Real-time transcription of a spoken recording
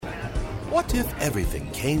What if everything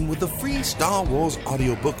came with a free Star Wars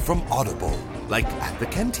audiobook from Audible? Like at the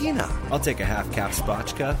cantina. I'll take a half-cap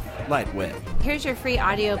spotchka, lightweight. Here's your free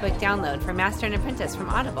audiobook download for Master and Apprentice from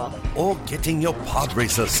Audible. Or getting your pod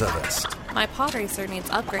racer serviced. My pod racer needs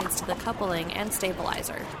upgrades to the coupling and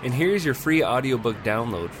stabilizer. And here's your free audiobook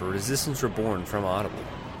download for Resistance Reborn from Audible.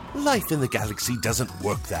 Life in the galaxy doesn't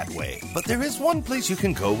work that way, but there is one place you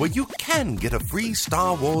can go where you can get a free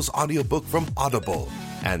Star Wars audiobook from Audible.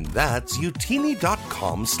 And that's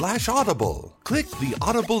utini.com/audible. Click the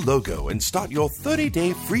Audible logo and start your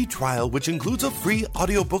 30-day free trial, which includes a free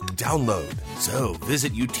audiobook download. So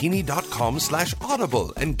visit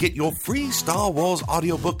utini.com/audible and get your free Star Wars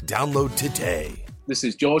audiobook download today. This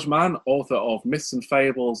is George Mann, author of Myths and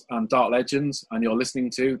Fables and Dark Legends, and you're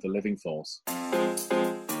listening to The Living Force.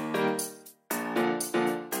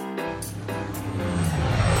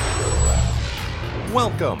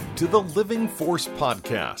 Welcome to the Living Force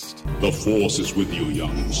Podcast. The Force is with you,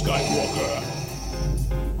 young Skywalker.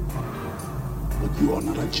 But you are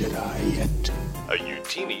not a Jedi yet. A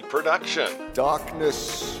Utini production.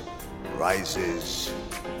 Darkness rises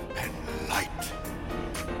and light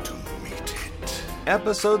to meet it.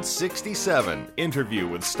 Episode 67, interview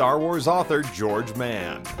with Star Wars author George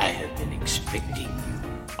Mann. I have been expecting you.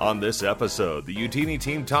 On this episode, the Utini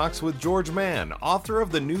team talks with George Mann, author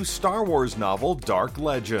of the new Star Wars novel Dark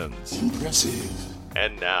Legends. Impressive.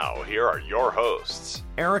 And now, here are your hosts,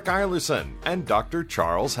 Eric Eilerson and Dr.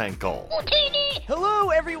 Charles Henkel. Hello,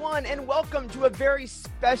 everyone, and welcome to a very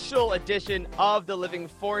special edition of The Living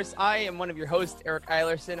Force. I am one of your hosts, Eric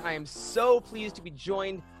Eilerson. I am so pleased to be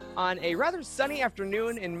joined on a rather sunny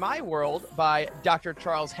afternoon in my world by Dr.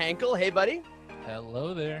 Charles Henkel. Hey, buddy.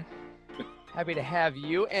 Hello there. Happy to have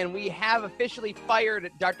you. And we have officially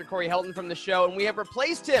fired Dr. Corey Helton from the show, and we have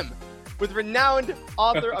replaced him with renowned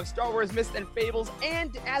author of Star Wars Myths and Fables,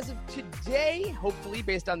 and as of today, hopefully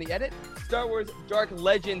based on the edit, Star Wars Dark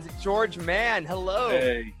Legends, George Mann. Hello.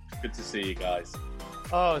 Hey, good to see you guys.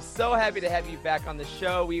 Oh, so happy to have you back on the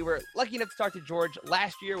show. We were lucky enough to talk to George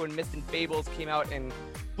last year when Myths and Fables came out and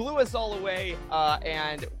blew us all away.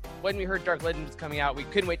 And when we heard Dark Legends was coming out, we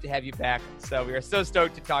couldn't wait to have you back. So we are so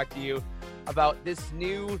stoked to talk to you about this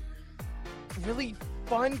new, really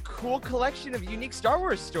fun, cool collection of unique Star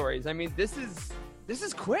Wars stories. I mean, this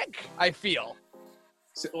is quick, I feel.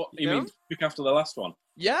 So, you mean quick after the last one?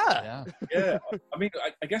 Yeah. Yeah. I mean,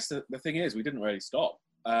 I guess the thing is, we didn't really stop.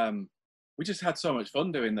 We just had so much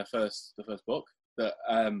fun doing the first book that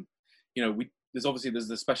there's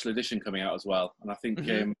the special edition coming out as well, and I think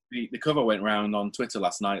the cover went round on Twitter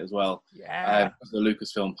last night as well. Yeah. The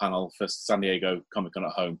Lucasfilm panel for San Diego Comic-Con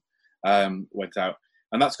at Home went out,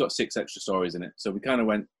 and that's got 6 extra stories in it. So we kind of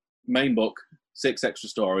went main book, 6 extra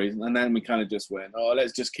stories, and then we kind of just went,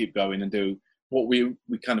 let's just keep going and do what we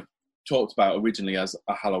kind of talked about originally as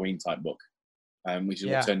a Halloween type book, which is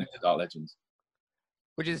what turned into Dark Legends.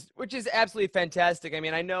 Which is absolutely fantastic. I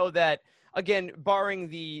mean, I know that, again, barring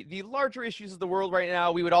the larger issues of the world right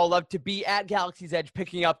now, we would all love to be at Galaxy's Edge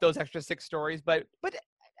picking up those extra 6 stories, but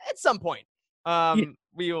at some point,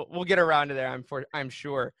 we'll get around to there. I'm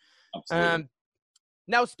sure. Absolutely.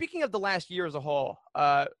 Now, speaking of the last year as a whole,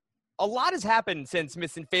 a lot has happened since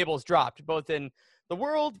Myths and Fables dropped, both in the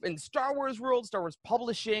world, in Star Wars world, Star Wars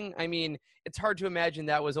publishing. I mean, it's hard to imagine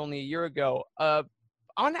that was only a year ago. I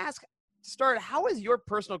want to ask, start, how has your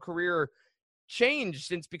personal career changed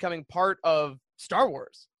since becoming part of Star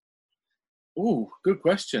Wars? Ooh, good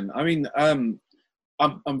question. I mean, I'm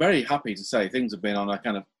very happy to say things have been on a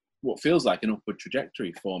kind of what feels like an upward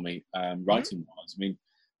trajectory for me, writing-wise. I mean,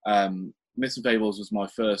 Myths and Fables was my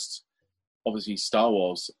first, obviously, Star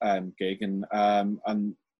Wars gig, and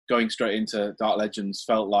going straight into Dark Legends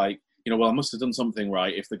felt like, I must have done something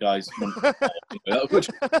right if the guys, which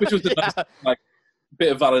was the best,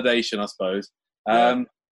 bit of validation, I suppose. And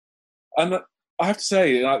I have to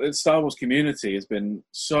say, the Star Wars community has been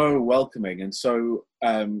so welcoming and so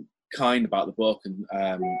kind about the book, and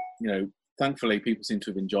thankfully people seem to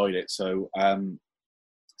have enjoyed it. So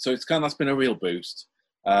it's that's been a real boost.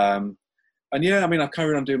 And yeah, I mean, I've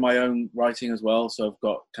carried on doing my own writing as well. So I've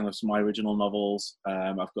got kind of some original novels.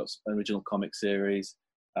 I've got an original comic series.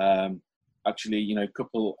 Actually, a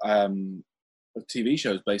couple of TV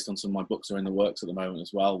shows based on some of my books are in the works at the moment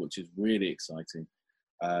as well, which is really exciting.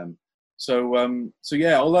 So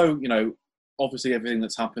yeah, although, obviously everything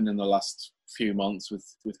that's happened in the last few months with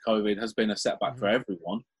COVID has been a setback for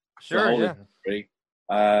everyone. Sure, yeah. Industry.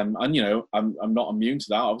 And, I'm not immune to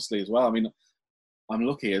that, obviously, as well. I mean, I'm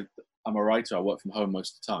lucky. I'm a writer. I work from home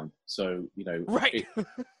most of the time. So, right.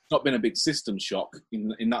 It's not been a big system shock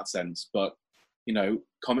in that sense. But,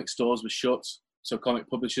 comic stores were shut. so comic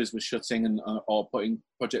publishers were shutting and or putting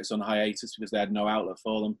projects on hiatus because they had no outlet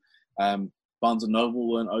for them. Barnes and Noble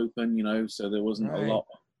weren't open, you know, so there wasn't a lot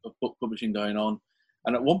of book publishing going on.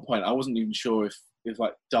 And at one point, I wasn't even sure if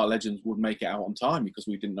like Dark Legends would make it out on time because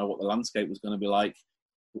we didn't know what the landscape was going to be like.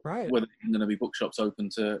 Right. Whether there were going to be bookshops open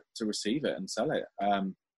to receive it and sell it.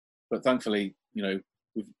 But thankfully, you know,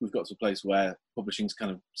 we've got to a place where publishing's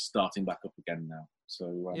kind of starting back up again now.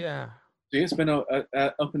 So yeah. So it's been a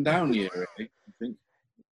up and down year, really, I think.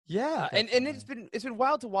 Yeah, and it's been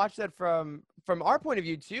wild to watch that from our point of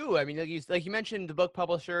view too. I mean, like you mentioned, the book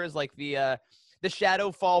publishers, like the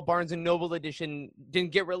Shadowfall Barnes and Noble edition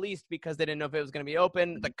didn't get released because they didn't know if it was going to be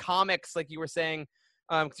open. The comics, like you were saying,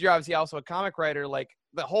 because you're obviously also a comic writer, like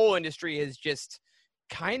the whole industry has just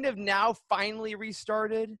kind of now finally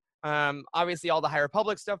restarted. Obviously, all the High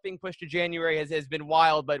Republic stuff being pushed to January has been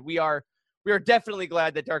wild, but we are definitely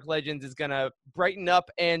glad that Dark Legends is going to brighten up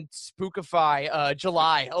and spookify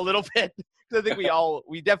July a little bit. I think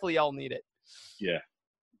we definitely all need it. Yeah.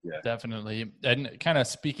 Definitely. And kind of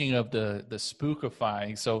speaking of the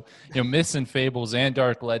spookifying, so, you know, Myths and Fables and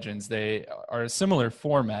Dark Legends, they are a similar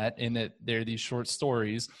format in that they're these short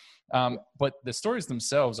stories. But the stories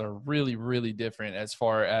themselves are really, really different as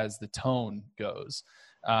far as the tone goes.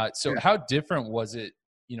 So how different was it,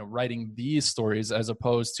 you know, writing these stories as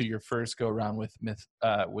opposed to your first go around with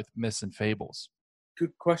Myths and Fables?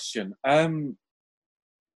 Good question.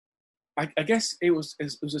 I guess it was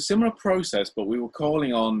a similar process, but we were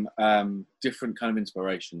calling on different kind of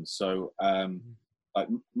inspirations. So like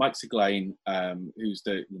Mike Siglain, who's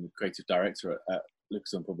the creative director at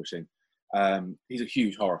Lucasfilm Publishing, he's a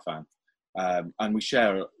huge horror fan. And we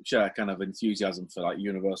share kind of enthusiasm for like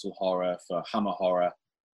Universal horror, for Hammer horror,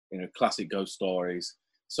 you know, classic ghost stories.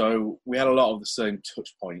 So we had a lot of the same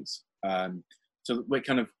touch points. So we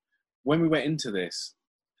kind of, when we went into this,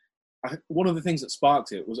 one of the things that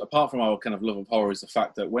sparked it was, apart from our kind of love of horror, is the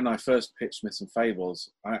fact that when I first pitched Myths and Fables,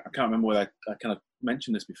 I can't remember whether I kind of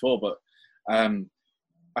mentioned this before, but I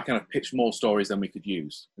kind of pitched more stories than we could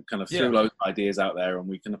use. We kind of threw those ideas out there,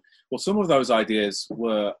 and some of those ideas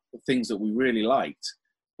were things that we really liked,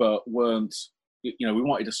 but weren't, you know, we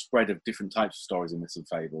wanted a spread of different types of stories in Myths and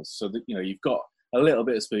Fables. So that, you know, you've got a little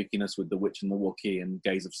bit of spookiness with The Witch and the Wookiee, and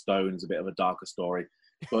Gaze of Stone is a bit of a darker story.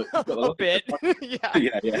 But a bit,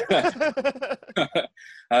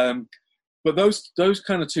 but those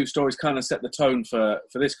kind of two stories kind of set the tone for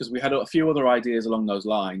this, because we had a few other ideas along those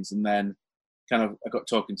lines, and then kind of I got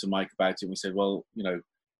talking to Mike about it, and we said, well, you know,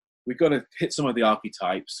 we've got to hit some of the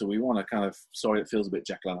archetypes, so we want a kind of story that feels a bit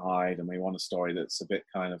Jekyll and Hyde, and we want a story that's a bit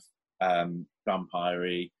kind of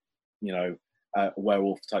vampire-y, you know,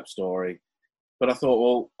 werewolf type story. But I thought,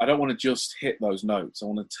 well, I don't want to just hit those notes. I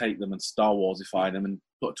want to take them and Star Warsify them and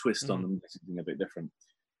put a twist on them, something a bit different.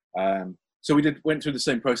 So we went through the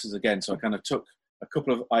same process again. So I kind of took a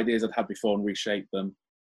couple of ideas I'd had before and reshaped them,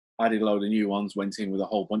 added a load of new ones, went in with a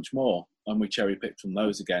whole bunch more, and we cherry picked from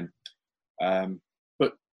those again.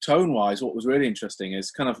 But tone-wise, what was really interesting is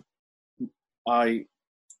kind of I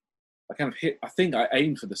think I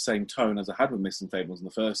aimed for the same tone as I had with Myths and Fables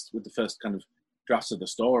with the first kind of drafts of the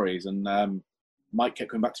stories, and Mike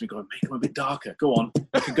kept coming back to me going, make them a bit darker. Go on.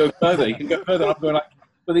 You can go further. I'm going like,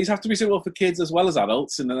 but these have to be suitable for kids as well as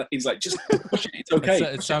adults. And then he's like, just push it. It's okay.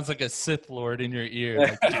 It sounds like a Sith Lord in your ear.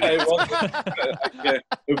 Like, it was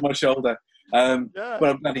over my shoulder. But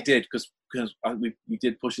I'm glad he did, because we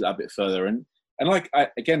did push it a bit further. And like,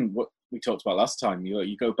 again, what we talked about last time,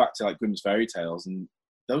 you go back to like Grimm's fairy tales, and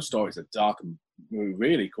those stories are dark and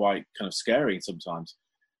really quite kind of scary sometimes.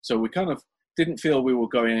 So we kind of didn't feel we were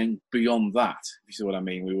going beyond that, if you see what I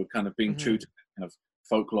mean. We were kind of being true to kind of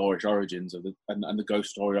folklorish origins of and the ghost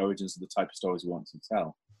story origins of the type of stories we want to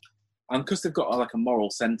tell. And because they've got like a moral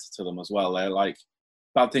centre to them as well, they're like,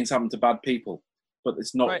 bad things happen to bad people, but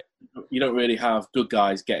it's not, you don't really have good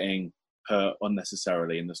guys getting hurt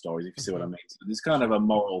unnecessarily in the stories, if you see what I mean. So there's kind of a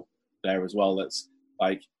moral there as well that's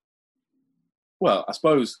like, well, I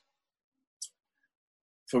suppose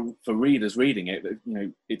for readers reading it, you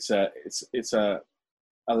know, it's a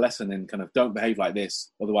lesson in kind of don't behave like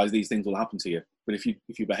this, otherwise these things will happen to you. But if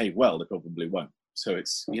you behave well, they probably won't. So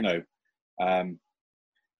it's, you know,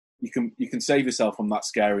 you can save yourself from that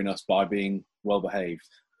scariness by being well behaved.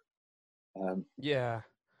 Yeah,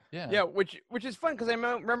 which is fun, because I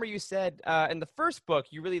remember you said in the first book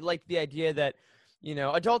you really liked the idea that, you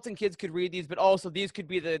know, adults and kids could read these, but also these could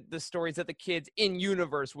be the stories that the kids in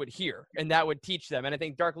universe would hear, and that would teach them. And I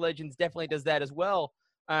think Dark Legends definitely does that as well.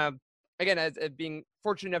 Again, as being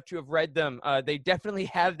fortunate enough to have read them, they definitely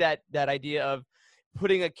have that idea of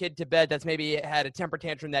putting a kid to bed that's maybe had a temper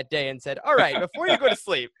tantrum that day and said, all right, before you go to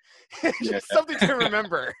sleep, just something to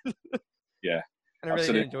remember. Yeah. And I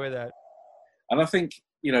really did enjoy that. And I think,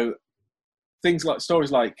 things like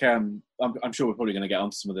stories like, I'm sure we're probably going to get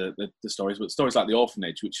onto some of the stories, but stories like The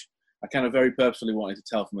Orphanage, which I kind of very purposefully wanted to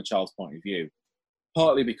tell from a child's point of view,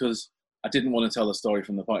 partly because I didn't want to tell the story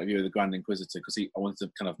from the point of view of the Grand Inquisitor, because I wanted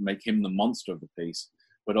to kind of make him the monster of the piece,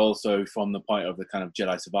 but also from the point of the kind of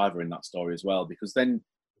Jedi survivor in that story as well, because then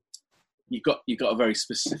you've got a very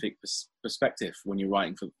specific perspective when you're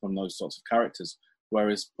writing from those sorts of characters,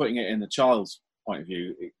 whereas putting it in the child's point of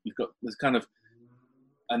view, there's kind of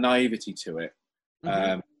a naivety to it.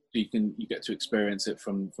 You get to experience it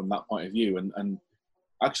from that point of view, and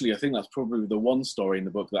actually I think that's probably the one story in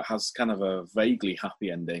the book that has kind of a vaguely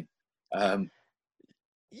happy ending.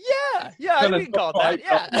 Yeah, I can call it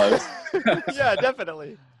that. Yeah, yeah,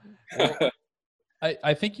 definitely.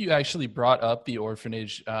 I think you actually brought up The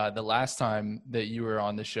Orphanage the last time that you were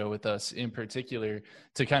on the show with us, in particular,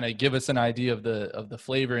 to kind of give us an idea of the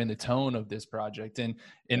flavor and the tone of this project, and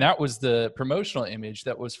that was the promotional image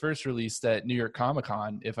that was first released at New York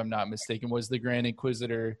Comic-Con, if I'm not mistaken, was the Grand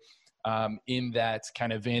Inquisitor in that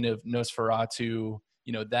kind of vein of Nosferatu,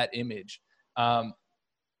 that image.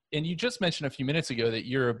 And you just mentioned a few minutes ago that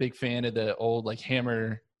you're a big fan of the old like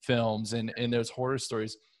Hammer films and those horror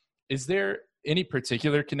stories. Is there any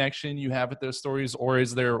particular connection you have with those stories, or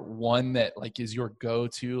is there one that like is your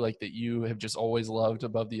go-to, like that you have just always loved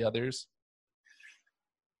above the others?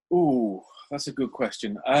 Ooh, that's a good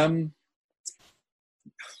question.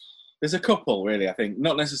 There's a couple, really, I think.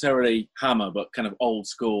 Not necessarily Hammer, but kind of old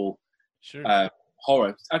school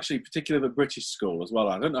horror. Actually, particularly the British school as well.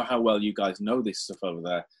 I don't know how well you guys know this stuff over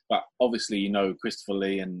there, but obviously you know Christopher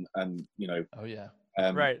Lee and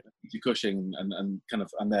right, Cushing and kind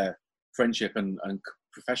of and their friendship and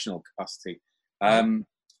professional capacity.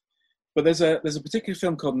 But there's a particular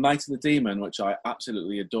film called Night of the Demon, which I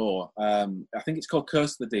absolutely adore. I think it's called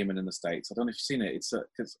Curse of the Demon in the States. I don't know if you've seen it. It's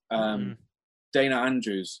Dana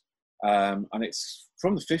Andrews, and it's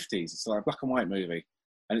from the 50s. It's like a black and white movie,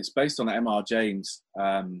 and it's based on M.R. James'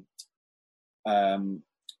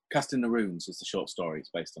 Cast in the Runes is the short story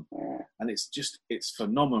it's based on. And it's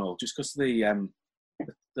phenomenal just because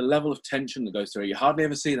the level of tension that goes through it. You hardly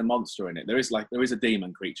ever see the monster in it. There is a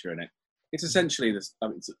demon creature in it. It's essentially this.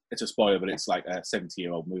 It's a spoiler, but it's like a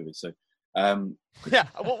 70-year-old movie. So, yeah,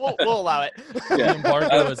 we'll allow it. Yeah. The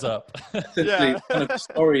embargo is up. The kind of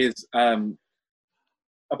story is about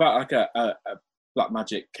like a black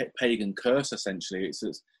magic pagan curse. Essentially,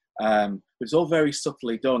 it's all very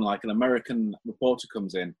subtly done. Like an American reporter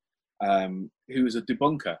comes in, who is a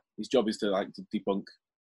debunker. His job is to debunk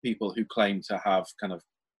people who claim to have kind of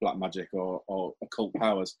black magic or occult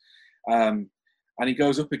powers. And he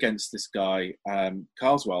goes up against this guy,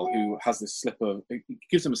 Carswell, who has this he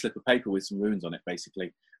gives him a slip of paper with some runes on it,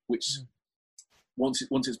 basically, which once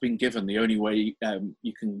it's been given, the only way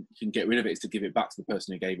you can get rid of it is to give it back to the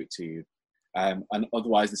person who gave it to you. And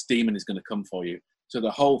otherwise this demon is going to come for you. So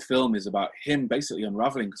the whole film is about him basically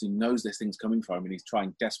unraveling because he knows this thing's coming for him and he's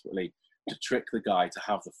trying desperately to trick the guy to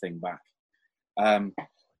have the thing back.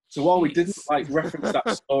 So while we didn't reference that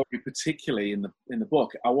story particularly in the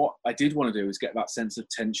book, what I did want to do is get that sense of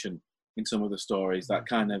tension in some of the stories, that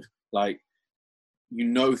kind of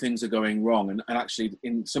things are going wrong, and actually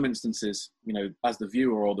in some instances, as the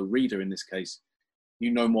viewer or the reader in this case,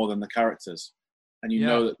 more than the characters, and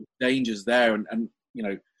know that the danger's there, and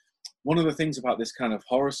one of the things about this kind of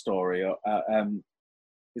horror story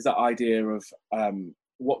is that idea of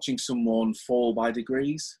watching someone fall by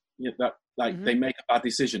degrees. They make a bad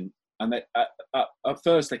decision, and they, at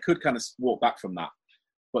first they could kind of walk back from that,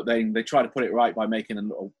 but then they try to put it right by making a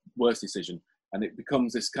worse decision, and it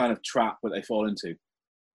becomes this kind of trap that they fall into.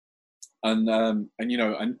 And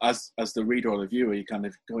as the reader or the viewer, you're kind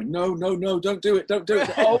of going, no, don't do it.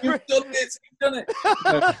 Oh, you've done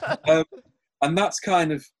it. And that's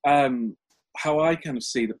kind of how I kind of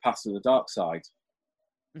see the path to the dark side.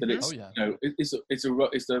 That it's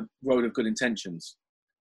the road of good intentions.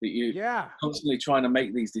 That you're constantly trying to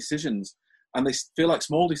make these decisions, and they feel like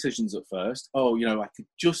small decisions at first. Oh, I could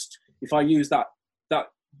just, if I use that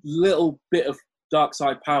little bit of dark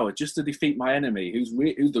side power just to defeat my enemy, who's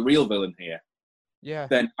the real villain here. Yeah.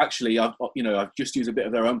 Then actually, I've just used a bit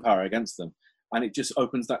of their own power against them, and it just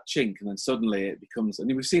opens that chink, and then suddenly it becomes. I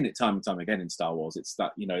mean, we've seen it time and time again in Star Wars. It's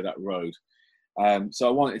that that road. So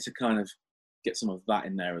I wanted to kind of get some of that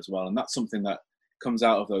in there as well, and that's something that comes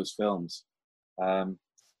out of those films.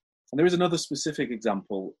 And there is another specific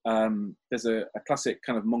example. There's a classic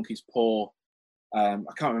kind of monkey's paw. I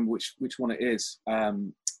can't remember which one it is.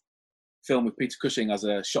 film with Peter Cushing as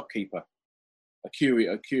a shopkeeper, a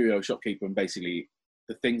curio shopkeeper, and basically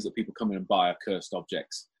the things that people come in and buy are cursed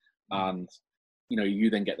objects, and you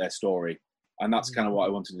then get their story. And that's kind of what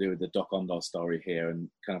I wanted to do with the Doc Ondar story here, and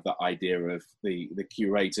kind of that idea of the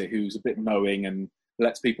curator who's a bit knowing and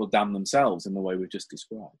lets people damn themselves in the way we've just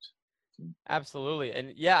described. Absolutely.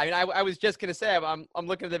 And yeah, I mean, I was just going to say, I'm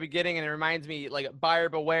looking at the beginning, and it reminds me, like, Buyer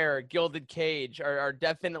Beware, Gilded Cage are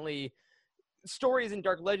definitely stories in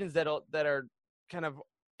Dark Legends that are kind of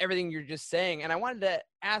everything you're just saying. And I wanted to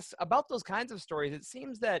ask about those kinds of stories. It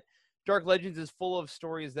seems that Dark Legends is full of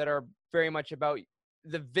stories that are very much about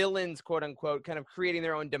the villains, quote unquote, kind of creating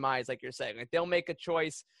their own demise, like you're saying. Like, they'll make a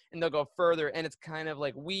choice and they'll go further, and it's kind of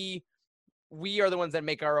like we are the ones that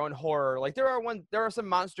make our own horror. Like, there are some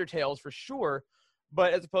monster tales for sure,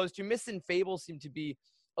 but as opposed to Myths and Fables seem to be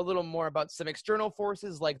a little more about some external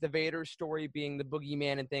forces, like the Vader story being the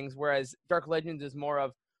boogeyman and things, whereas Dark Legends is more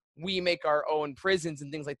of we make our own prisons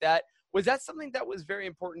and things like that. Was that something that was very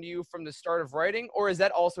important to you from the start of writing, or is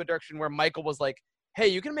that also a direction where Michael was like, hey,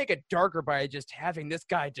 you can make it darker by just having this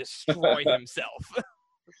guy destroy himself?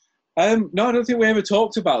 No, I don't think we ever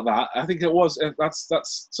talked about that. I think it was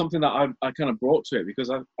that's something that I kind of brought to it, because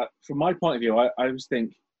I from my point of view, I always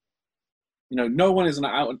think, no one is an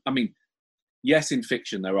out. I mean, yes, in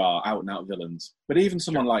fiction there are out and out villains, but even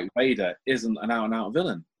someone like Vader isn't an out and out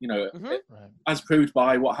villain. As proved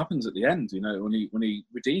by what happens at the end. When he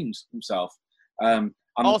redeems himself.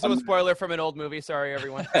 Also a spoiler from an old movie. Sorry,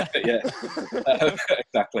 everyone. Yeah,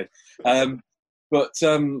 exactly. But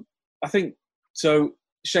I think so.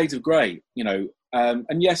 Shades of Grey, and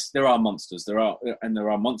yes, there are monsters. There are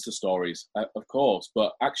monster stories, of course.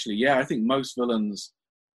 But actually, yeah, I think most villains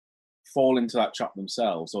fall into that trap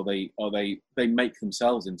themselves, or they make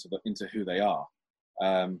themselves into who they are.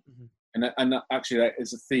 And actually, that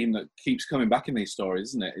is a theme that keeps coming back in these stories,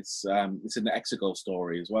 isn't it? It's in the Exegol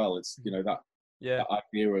story as well. It's that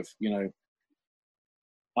idea of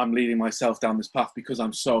I'm leading myself down this path because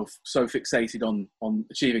I'm so fixated on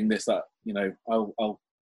achieving this that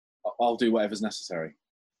I'll do whatever's necessary.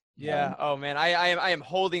 Yeah. Oh man, I am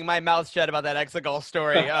holding my mouth shut about that Exegol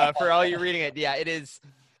story. For all you reading it, yeah, it is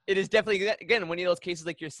definitely, again, one of those cases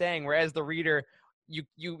like you're saying, where as the reader,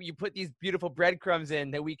 you put these beautiful breadcrumbs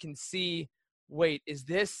in that we can see. Wait, is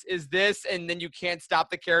this? And then you can't stop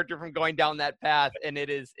the character from going down that path, and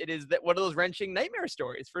it is that one of those wrenching nightmare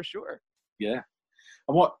stories for sure. Yeah,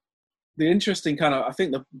 and what the interesting kind of, I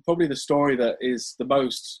think probably the story that is the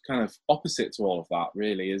most kind of opposite to all of that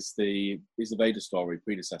really is the Vader story,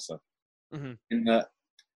 predecessor. Mm-hmm. In that,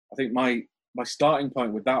 I think my starting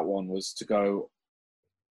point with that one was to go.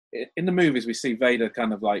 In the movies, we see Vader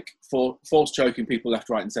kind of like force choking people left,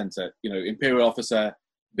 right, and center. Imperial Officer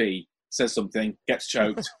B says something, gets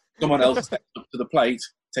choked. Someone else steps up to the plate,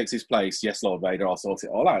 takes his place. Yes, Lord Vader, I'll sort it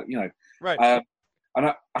all out. Right.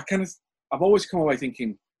 And I've always come away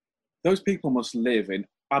thinking those people must live in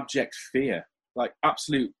abject fear, like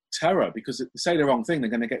absolute terror, because if they say the wrong thing, they're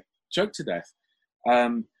going to get choked to death.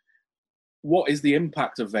 What is the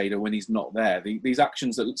impact of Vader when he's not there? These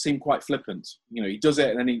actions that seem quite flippant. He does it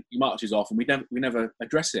and then he marches off, and we never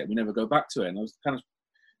address it. We never go back to it. And I was kind of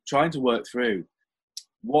trying to work through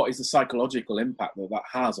what is the psychological impact that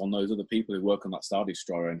has on those other people who work on that Star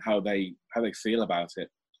Destroyer, and how they feel about it,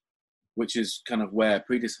 which is kind of where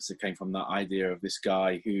predecessor came from, that idea of this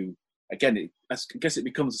guy who, again, I guess it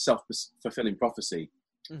becomes a self-fulfilling prophecy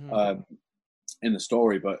in the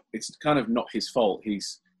story, but it's kind of not his fault.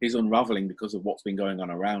 He's unraveling because of what's been going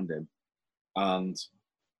on around him, and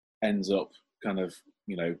ends up kind of,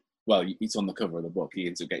 well, it's on the cover of the book. He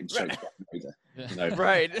ends up getting choked by Vader,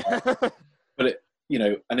 Right. But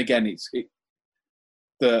and again,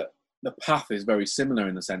 the path is very similar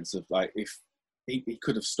in the sense of, like, if he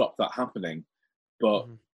could have stopped that happening, but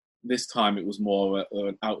this time it was more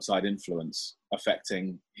an outside influence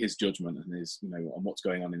affecting his judgment and his, on what's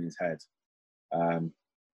going on in his head.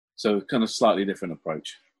 So kind of slightly different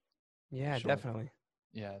approach. Yeah, sure. Definitely.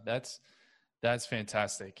 Yeah, that's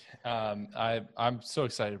fantastic. I'm so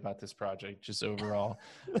excited about this project, just overall.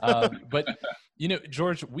 But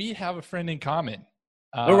George, we have a friend in common,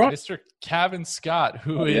 right. Mr. Kevin Scott,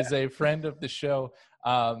 who is a friend of the show.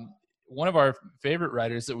 One of our favorite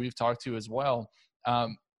writers that we've talked to as well.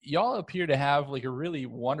 Y'all appear to have like a really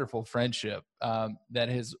wonderful friendship that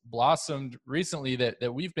has blossomed recently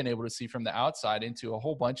that we've been able to see from the outside into a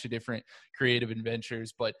whole bunch of different creative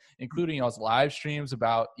adventures, but including y'all's live streams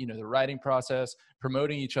about, the writing process,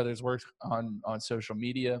 promoting each other's work on social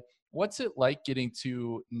media. What's it like getting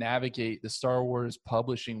to navigate the Star Wars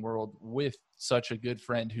publishing world with such a good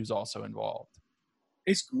friend who's also involved?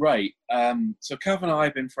 It's great. So Cav and I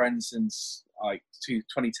have been friends since like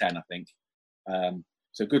 2010, I think.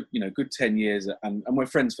 So good 10 years, and we're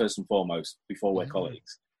friends first and foremost before we're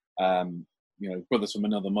colleagues. Brothers from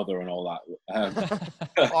another mother and all that.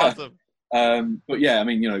 Awesome. But yeah, I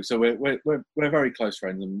mean, so we're very close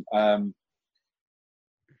friends, and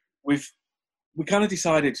we kind of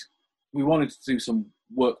decided we wanted to do some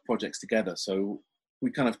work projects together. So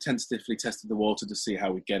we kind of tentatively tested the water to see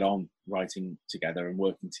how we get on writing together and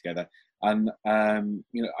working together. And, I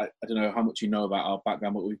don't know how much you know about our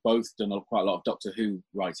background, but we've both done quite a lot of Doctor Who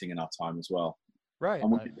writing in our time as well. Right.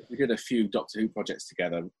 And we did a few Doctor Who projects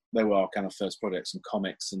together. They were our kind of first projects, some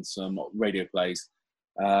comics and some radio plays.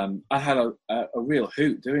 I had a real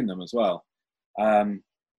hoot doing them as well. And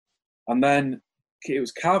then it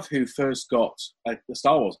was Cav who first got the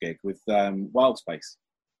Star Wars gig with Wild Space.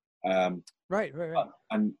 Right.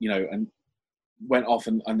 And went off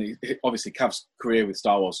and obviously Cav's career with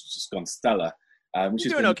Star Wars has just gone stellar. Which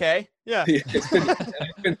is okay. Yeah. It's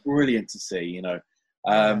been brilliant to see,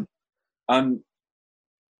 and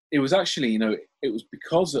it was actually, it was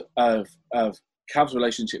because of Cav's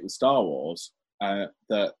relationship with Star Wars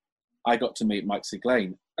that I got to meet Mike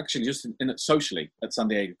Siglain, actually just socially at San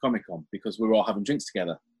Diego Comic-Con, because we were all having drinks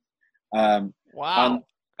together. Wow. And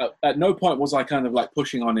at no point was I kind of like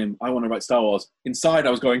pushing on him, I want to write Star Wars. Inside I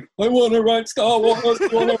was going, I want to write Star Wars.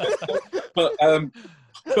 But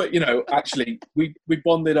actually we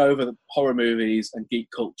bonded over the horror movies and geek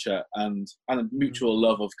culture and a mutual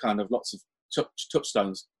love of kind of lots of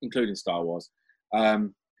touchstones, including Star Wars.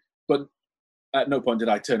 But at no point did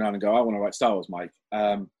I turn around and go, I want to write Star Wars, Mike.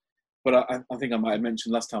 But I think I might have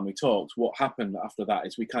mentioned last time we talked, what happened after that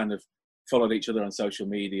is we kind of followed each other on social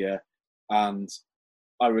media, and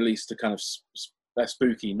I released a kind of a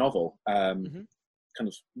spooky novel, kind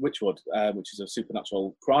of Witchwood, which is a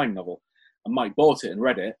supernatural crime novel. And Mike bought it and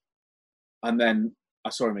read it. And then I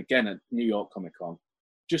saw him again at New York Comic Con,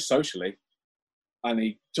 just socially. And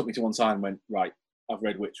he took me to one side and went, right, I've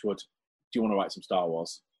read Witchwood. Do you want to write some Star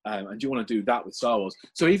Wars? And do you want to do that with Star Wars?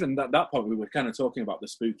 So even at that point, we were kind of talking about the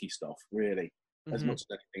spooky stuff, really, as much as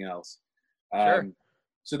anything else. Sure.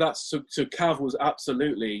 So Cav was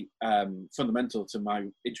absolutely fundamental to my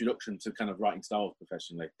introduction to kind of writing Star Wars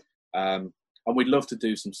professionally. And we'd love to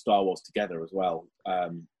do some Star Wars together as well.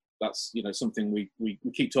 That's something we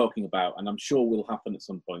keep talking about, and I'm sure will happen at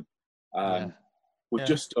some point. We've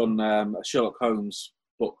just done a Sherlock Holmes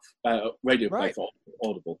book, radio play for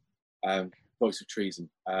Audible, Voice of Treason,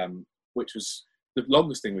 which was the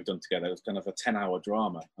longest thing we've done together. It was kind of a 10-hour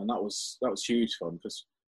drama, and that was huge fun because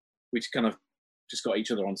we just got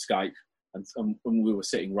each other on Skype, and we were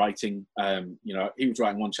sitting writing. He was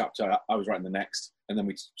writing one chapter, I was writing the next, and then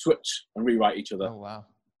we'd switch and rewrite each other. Oh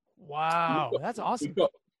wow, that's awesome.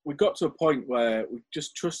 We got to a point where we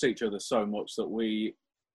just trust each other so much that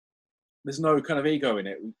there's no kind of ego in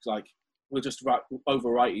it. We'll just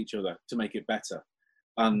overwrite each other to make it better,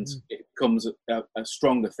 and it becomes a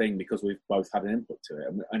stronger thing because we've both had an input to it,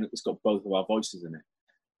 and it's got both of our voices in it.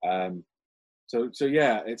 So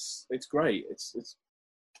yeah, it's great. It's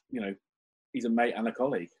he's a mate and a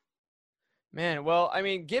colleague. Man, well, I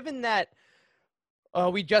mean, given that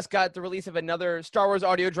we just got the release of another Star Wars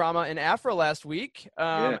audio drama in Afra last week,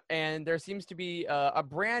 and there seems to be a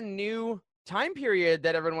brand new time period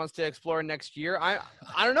that everyone wants to explore next year. I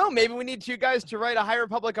don't know. Maybe we need you guys to write a High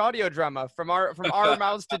Republic audio drama from our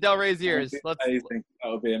mouths to Del Rey's ears. That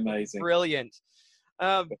would be amazing. Brilliant.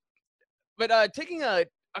 But taking a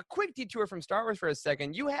quick detour from Star Wars for a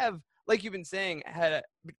second, you have, like you've been saying,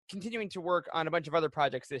 continuing to work on a bunch of other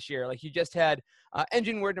projects this year. Like you just had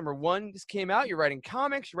Engine Word #1 just came out. You're writing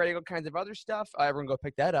comics. You're writing all kinds of other stuff. Everyone go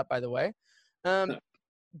pick that up, by the way.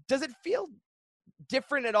 Does it feel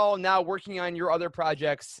different at all now working on your other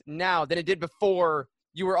projects now than it did before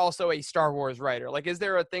you were also a Star Wars writer? Like, is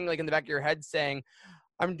there a thing like in the back of your head saying,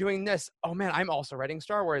 I'm doing this, oh man, I'm also writing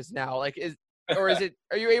Star Wars now? Like,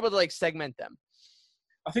 are you able to like segment them?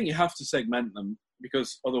 I think you have to segment them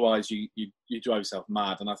because otherwise you drive yourself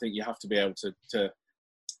mad. And I think you have to be able to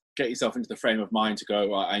get yourself into the frame of mind to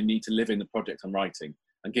go, I need to live in the project I'm writing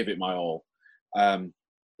and give it my all.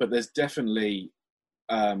 But there's definitely,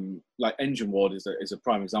 like Engine Ward is a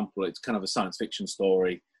prime example. It's kind of a science fiction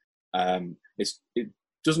story. It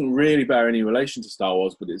doesn't really bear any relation to Star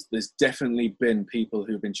Wars, but there's definitely been people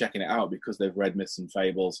who've been checking it out because they've read Myths and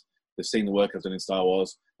Fables. They've seen the work I've done in Star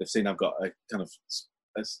Wars. They've seen I've got a kind of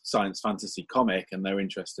a science fantasy comic, and they're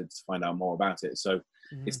interested to find out more about it. So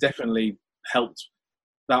it's definitely helped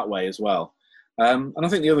that way as well. And I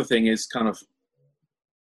think the other thing is kind of,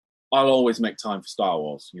 I'll always make time for Star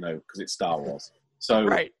Wars, because it's Star Wars. So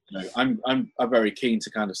right. you know, I'm very keen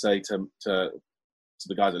to kind of say to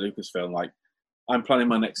the guys at Lucasfilm, like, I'm planning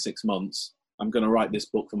my next 6 months. I'm going to write this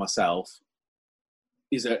book for myself.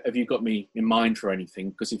 Have you got me in mind for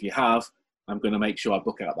anything? Because if you have, I'm going to make sure I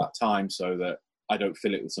book it at that time so that I don't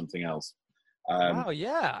fill it with something else. Wow,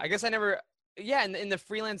 yeah. I guess I never, in the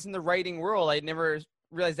freelance and the writing world, I never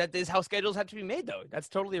realized that is how schedules have to be made, though. That's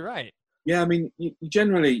totally right. Yeah, I mean,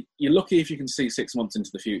 you're lucky if you can see 6 months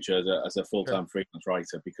into the future as a full-time freelance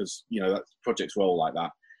writer, because, you know, that projects roll like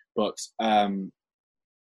that. But,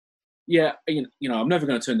 yeah, you know, I'm never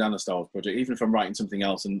going to turn down a Star Wars project, even if I'm writing something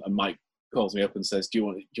else and Mike calls me up and says, do you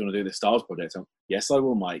want to do this Star Wars project? Yes, I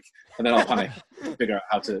will, Mike. And then I'll panic and figure out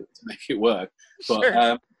how to make it work. But,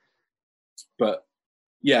 sure. But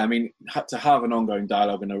yeah, I mean, to have an ongoing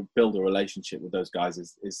dialogue and build a relationship with those guys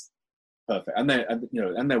is perfect. And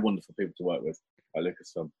they're wonderful people to work with at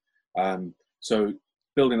Lucasfilm. So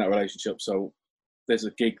building that relationship, so there's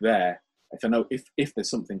a gig there. If I know if there's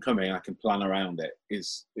something coming, I can plan around it.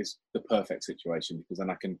 Is the perfect situation, because then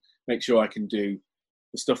I can make sure I can do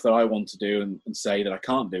the stuff that I want to do and say that I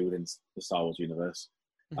can't do within the Star Wars universe,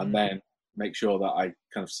 and then make sure that I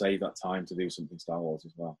kind of save that time to do something Star Wars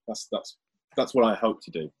as well. That's what I hope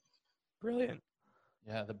to do. Brilliant.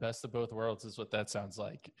 Yeah, the best of both worlds is what that sounds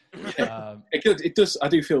like. It does. I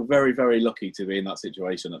do feel very, very lucky to be in that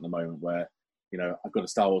situation at the moment where, you know, I've got a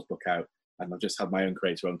Star Wars book out and I've just had my own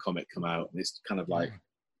creator-owned comic come out, and it's kind of like,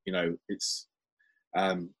 you know, it's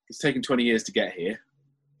taken 20 years to get here,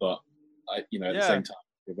 but at the same time,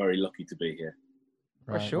 we're very lucky to be here.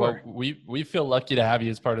 Right. For sure. Well, we feel lucky to have you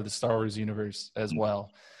as part of the Star Wars universe as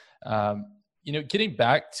well. You know, getting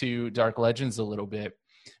back to Dark Legends a little bit,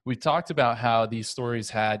 we talked about how these stories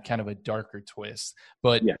had kind of a darker twist,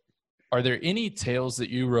 but are there any tales that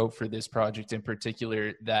you wrote for this project in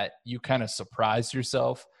particular that you kind of surprised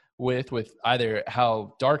yourself with either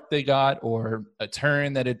how dark they got or a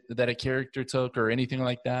turn that a character took or anything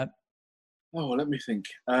like that? Oh, let me think.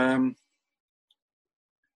 I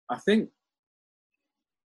think,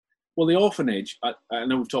 well, The Orphanage, I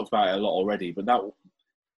know we've talked about it a lot already, but that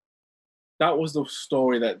was the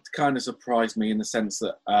story that kind of surprised me, in the sense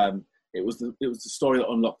that it was the story that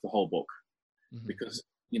unlocked the whole book. Because,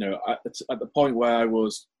 you know, at the point where I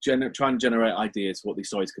was trying to generate ideas for what these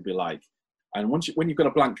stories could be like, and when you've got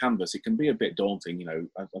a blank canvas, it can be a bit daunting. You know,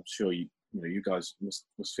 I'm sure you guys must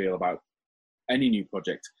feel about any new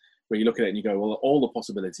project where you look at it and you go, well, all the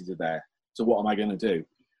possibilities are there. So what am I going to do?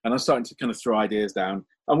 And I was starting to kind of throw ideas down,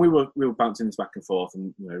 and we were bouncing this back and forth,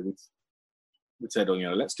 and you know, we said, oh, you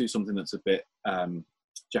know, let's do something that's a bit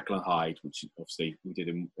Jekyll and Hyde, which obviously we did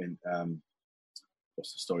in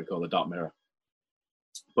what's the story called, The Dark Mirror.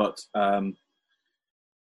 But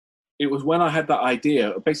it was when I had that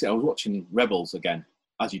idea. Basically, I was watching Rebels again,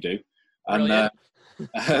 as you do, and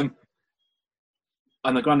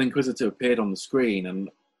and the Grand Inquisitor appeared on the screen, and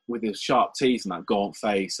with his sharp teeth and that gaunt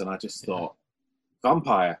face, and I just thought,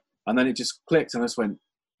 vampire. And then it just clicked, and I just went,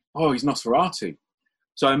 oh, he's Nosferatu.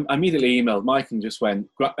 So I immediately emailed Mike and just went,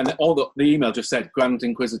 and the email just said, Grand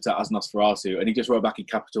Inquisitor as Nosferatu, and he just wrote back in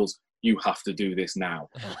capitals, you have to do this now.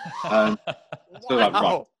 So like,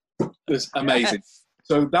 right. It was amazing. Yes.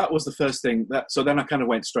 So that was the first thing. So then I kind of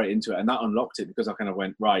went straight into it, and that unlocked it, because I kind of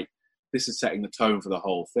went, right, this is setting the tone for the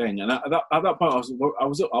whole thing. And at that point, I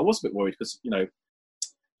was a bit worried, because, you know,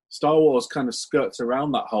 Star Wars kind of skirts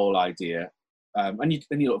around that whole idea. And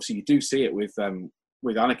obviously you do see it with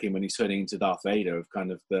Anakin when he's turning into Darth Vader, of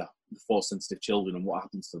kind of the Force-sensitive children and what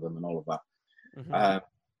happens to them and all of that.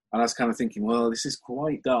 And I was kind of thinking, well, this is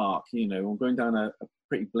quite dark. You know, I'm going down a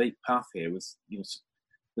pretty bleak path here with, you know,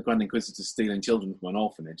 the Grand Inquisitor stealing children from an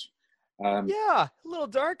orphanage. A little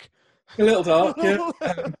dark. A little dark, yeah.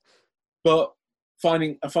 But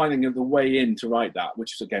finding the way in to write that,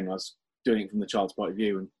 which again, I was doing it from the child's point of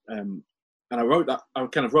view, and I wrote that. I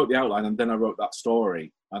kind of wrote the outline, and then I wrote that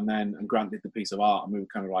story, and Grant did the piece of art, and we were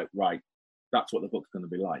kind of like, right, that's what the book's going to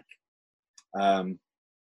be like. And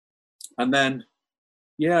then,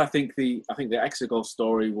 I think the Exegol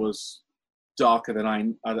story was darker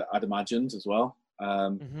than I'd imagined as well.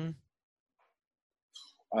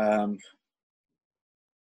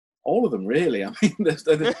 All of them, really. I mean, there's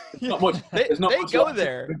not much. There's not much go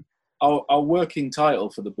there. Our working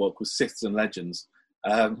title for the book was Siths and Legends.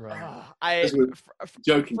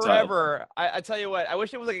 Joking forever. I tell you what, I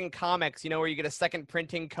wish it was like in comics, you know, where you get a second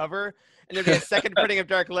printing cover, and there's a second printing of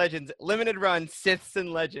Dark Legends, limited run, Siths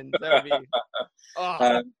and Legends. That would be.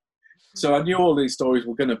 So I knew all these stories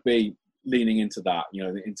were going to be leaning into that, you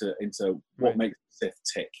know, into what makes Sith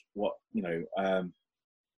tick, what, you know,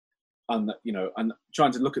 and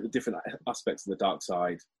trying to look at the different aspects of the dark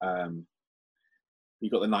side. you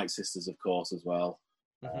got the Night Sisters, of course, as well.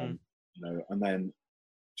 You know, and then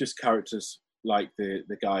just characters like the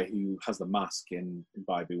guy who has the mask in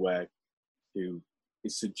Buyer Beware, who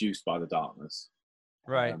is seduced by the darkness.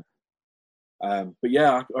 Right. But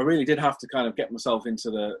yeah, I really did have to kind of get myself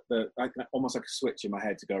into almost like a switch in my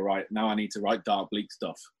head to go, right, now I need to write dark, bleak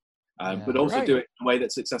stuff, but also do it in a way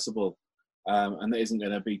that's accessible and that isn't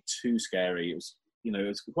going to be too scary. It was, you know,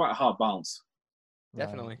 it's quite a hard balance.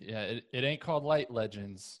 Definitely. Yeah, it ain't called Light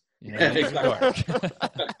Legends. You know, Exactly.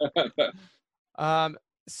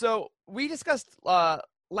 So we discussed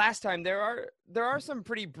last time there are some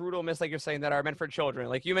pretty brutal myths, like you're saying, that are meant for children.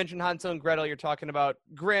 Like you mentioned Hansel and Gretel, you're talking about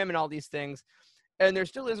Grimm and all these things, and there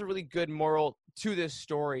still is a really good moral to this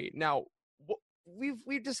story. Now,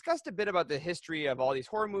 we've discussed a bit about the history of all these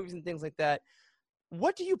horror movies and things like that.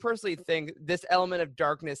 What do you personally think this element of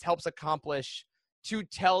darkness helps accomplish to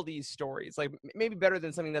tell these stories? Like maybe better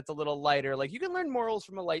than something that's a little lighter. Like you can learn morals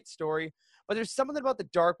from a light story, but there's something about the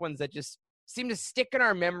dark ones that just seem to stick in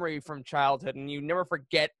our memory from childhood, and you never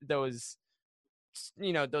forget those,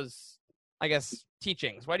 you know, those, I guess,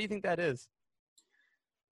 teachings. Why do you think that is?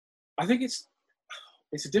 I think it's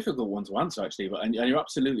a difficult one to answer, actually, but and you're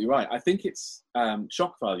absolutely right. I think it's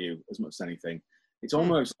shock value as much as anything. It's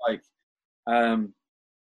almost like a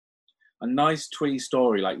nice twee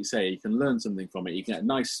story, like you say. You can learn something from it. You can get a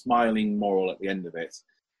nice smiling moral at the end of it.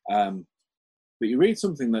 But you read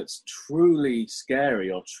something that's truly scary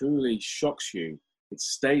or truly shocks you, it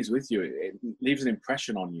stays with you. It leaves an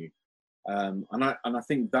impression on you. And I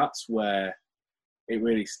think that's where it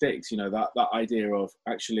really sticks. You know, that idea of,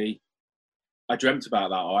 actually, I dreamt about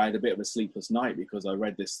that, or I had a bit of a sleepless night because I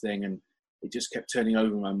read this thing and it just kept turning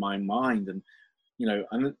over my mind. And, you know,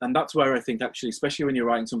 and that's where I think, actually, especially when you're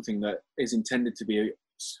writing something that is intended to be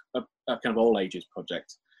a kind of all ages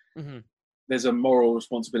project, there's a moral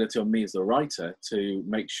responsibility on me as the writer to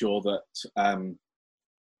make sure that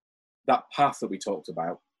that path that we talked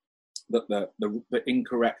about, that the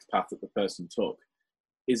incorrect path that the person took,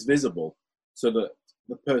 is visible, so that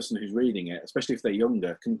the person who's reading it, especially if they're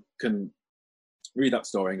younger, can read that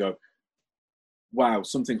story and go, wow,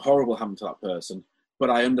 something horrible happened to that person, but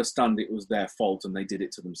I understand it was their fault and they did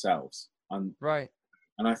it to themselves. And right.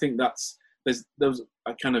 And I think there's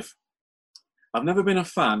a kind of, I've never been a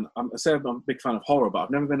fan, I say I'm a big fan of horror, but I've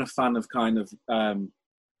never been a fan of kind of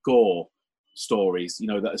gore stories, you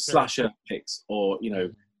know, that are slasher picks, or, you know,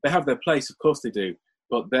 they have their place, of course they do,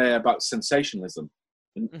 but they're about sensationalism.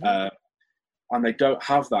 And they don't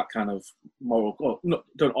have that kind of moral core,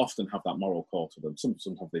 don't often have that moral core to them.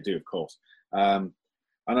 Sometimes they do, of course. And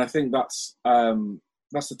I think that's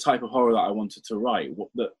the type of horror that I wanted to write,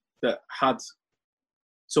 that had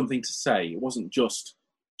something to say. It wasn't just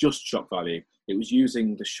shock value. It was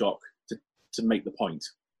using the shock to make the point.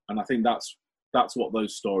 And I think that's what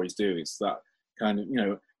those stories do. It's that kind of, you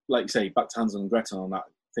know, like you say, back to Hansel and Gretel, on that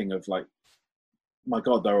thing of like, my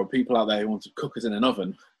God, there are people out there who want to cook us in an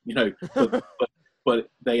oven, you know, but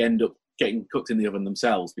they end up getting cooked in the oven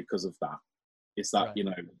themselves because of that. It's that, you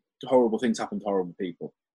know, horrible things happen to horrible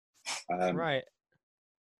people. Right.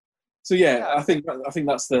 So yeah, I think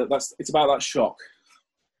that's it's about that shock.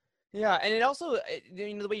 Yeah, and it also,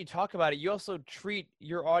 you know, the way you talk about it, you also treat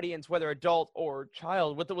your audience, whether adult or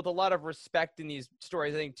child, with a lot of respect in these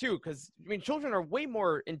stories, I think, too, because, I mean, children are way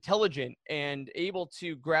more intelligent and able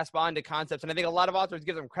to grasp onto concepts, and I think a lot of authors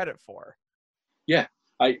give them credit for. Yeah,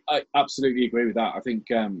 I absolutely agree with that. I think,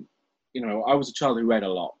 you know, I was a child who read a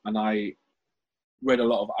lot, and I read a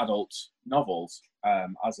lot of adult novels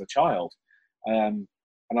as a child.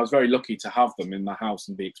 And I was very lucky to have them in the house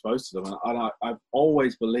and be exposed to them. And I've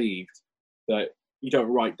always believed that you don't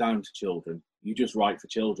write down to children; you just write for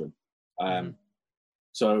children.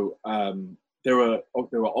 So there are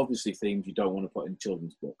obviously themes you don't want to put in a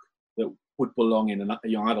children's book that would belong in a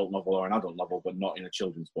young adult novel or an adult novel, but not in a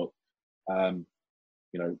children's book. You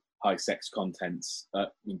know, high sex contents,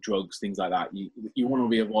 drugs, things like that. You want to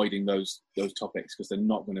be avoiding those topics because they're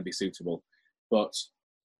not going to be suitable. But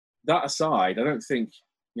that aside, I don't think,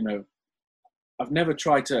 you know, I've never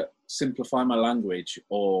tried to simplify my language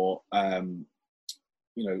or, you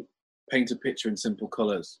know, paint a picture in simple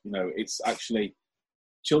colours. You know, it's actually,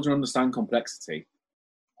 children understand complexity.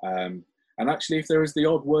 And actually, if there is the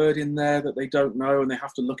odd word in there that they don't know and they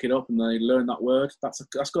have to look it up and they learn that word, that's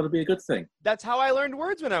got to be a good thing. That's how I learned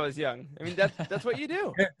words when I was young. I mean, that's what you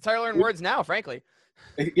do. That's how I learn words now, frankly.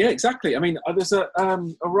 Yeah, exactly. I mean, there's a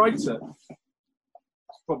writer,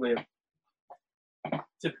 probably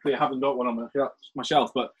typically I haven't got one on my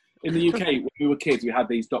shelf, but in the UK, when we were kids, we had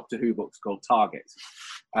these Doctor Who books called Target.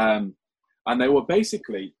 And And they were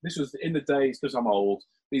basically, this was in the days, because I'm old,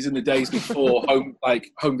 these are in the days before home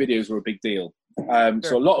videos were a big deal.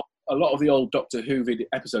 So a lot of the old Doctor Who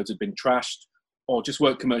episodes had been trashed or just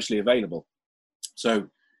weren't commercially available. So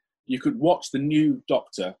you could watch the new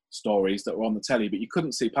Doctor stories that were on the telly, but you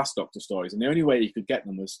couldn't see past Doctor stories. And the only way you could get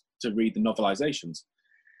them was to read the novelizations.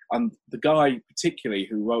 And the guy particularly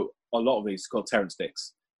who wrote a lot of these, called Terrance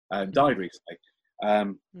Dicks, died recently.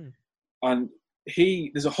 And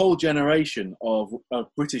there's a whole generation of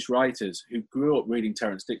British writers who grew up reading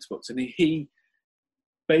Terrance Dicks books, and he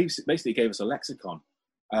basically gave us a lexicon.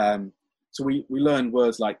 So we learned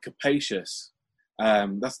words like capacious.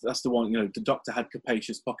 That's the one, the Doctor had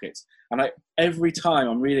capacious pockets. And every time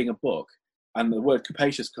I'm reading a book and the word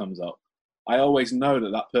capacious comes up, I always know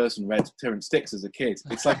that person read Terrance Dicks as a kid.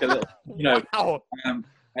 It's like a little, Wow.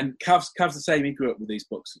 And Cav's the same. He grew up with these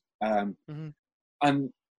books.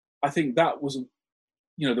 And I think that was,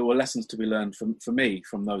 there were lessons to be learned for me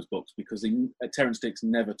from those books, because Terrance Dicks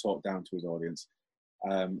never talked down to his audience.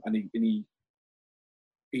 And he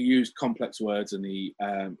used complex words, and he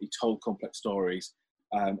told complex stories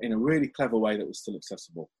in a really clever way that was still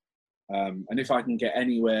accessible. And if I can get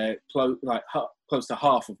anywhere close to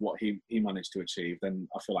half of what he managed to achieve, then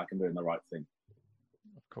I feel like I'm doing the right thing.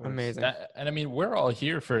 Of course. Amazing. And I mean, we're all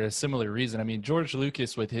here for a similar reason. I mean, George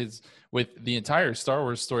Lucas with the entire Star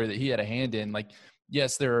Wars story that he had a hand in, like,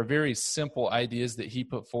 yes, there are very simple ideas that he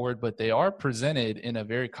put forward, but they are presented in a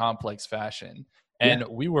very complex fashion. And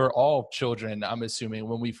we were all children, I'm assuming,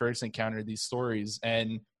 when we first encountered these stories.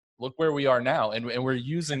 And look where we are now. And we're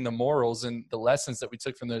using the morals and the lessons that we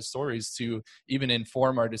took from those stories to even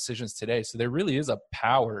inform our decisions today. So there really is a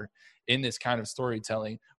power in this kind of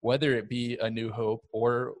storytelling, whether it be A New Hope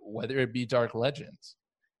or whether it be Dark Legends.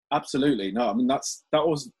 Absolutely. No, I mean, that's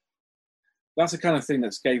the kind of thing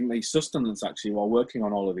that's gave me sustenance, actually, while working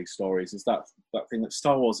on all of these stories, is that thing that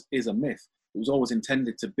Star Wars is a myth. It was always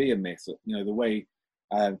intended to be a myth. The way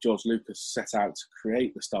George Lucas set out to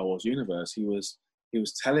create the Star Wars universe, he was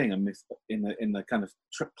telling a myth in the kind of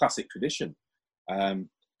classic tradition, and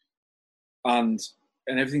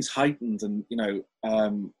everything's heightened, and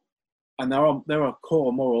and there are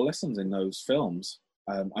core moral lessons in those films,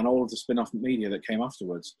 and all of the spin-off media that came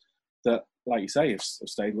afterwards that, like you say, have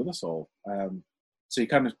stayed with us all. So you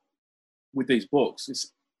kind of, with these books,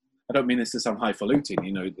 I don't mean this to sound highfalutin,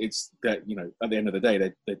 it's that, at the end of the day,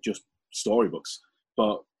 they're just storybooks,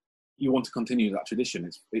 but you want to continue that tradition.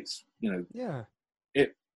 It's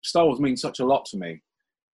Star Wars means such a lot to me,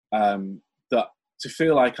 that to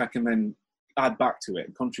feel like I can then add back to it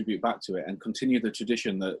and contribute back to it and continue the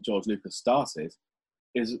tradition that George Lucas started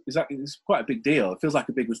is quite a big deal. It feels like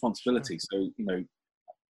a big responsibility. So,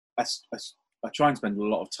 I try and spend a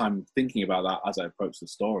lot of time thinking about that as I approach the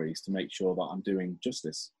stories, to make sure that I'm doing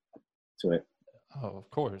justice to it. Oh, of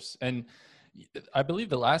course. And I believe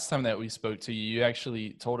the last time that we spoke to you, you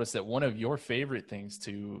actually told us that one of your favorite things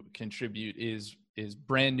to contribute is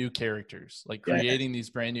brand new characters, like creating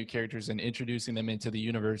these brand new characters and introducing them into the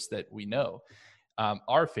universe that we know.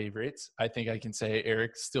 Our favorites, I think I can say,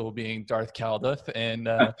 Eric, still being Darth Caldoth, and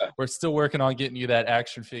we're still working on getting you that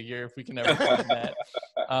action figure if we can ever find that.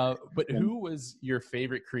 But who was your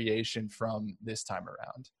favorite creation from this time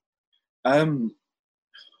around?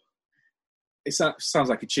 It sounds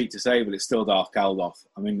like a cheat to say, but it's still Darth Caldoth.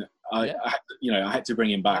 I mean, I had to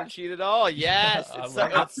bring him back. Don't cheat at all. Yes, it's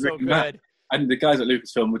so good. Back. And the guys at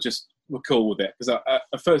Lucasfilm were cool with it, because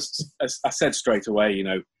at first I said straight away,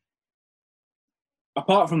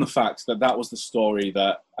 apart from the fact that was the story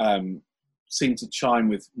that seemed to chime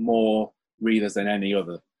with more readers than any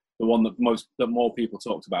other, the one that more people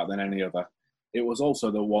talked about than any other, it was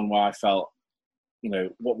also the one where I felt,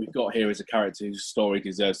 what we've got here is a character whose story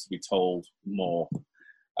deserves to be told more.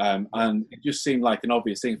 And it just seemed like an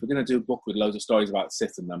obvious thing. If we're going to do a book with loads of stories about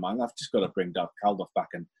Sith in them, I've just got to bring Darth Caldoth back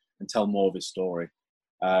and tell more of his story.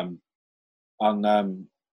 And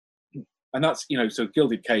that's, so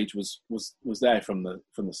Gilded Cage was there from the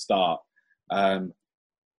start. And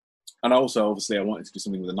also, obviously, I wanted to do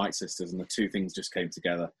something with the Night Sisters, and the two things just came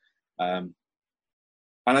together. And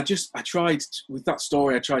I tried, with that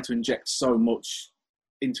story, I tried to inject so much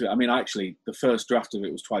into it. I mean, actually, the first draft of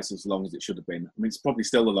it was twice as long as it should have been. I mean, it's probably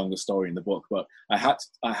still the longest story in the book, but I had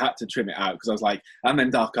to trim it out, because I was like, and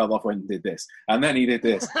then Darth Caldoth went and did this, and then he did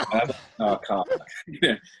this. And I was like, no, I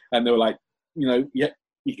can't. And they were like,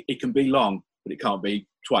 it can be long, but it can't be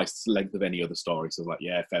twice the length of any other story. So I was like,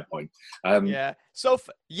 yeah, fair point. Yeah. So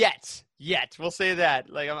yet, we'll say that.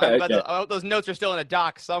 Like, those notes are still in a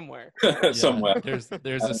doc somewhere. Somewhere.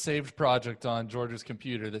 There's a saved project on George's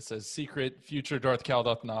computer that says "Secret Future Darth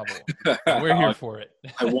Caldoth Novel." We're here for it.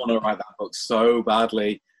 I want to write that book so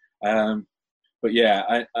badly, but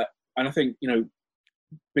yeah, I think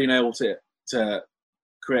being able to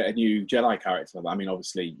create a new Jedi character. I mean,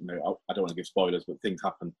 obviously, I don't want to give spoilers, but things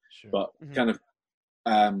happen. Sure. But kind of,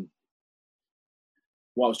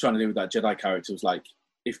 what I was trying to do with that Jedi character was like,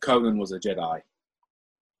 if Conan was a Jedi,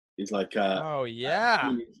 he's like, oh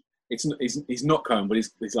yeah, he's not Conan, but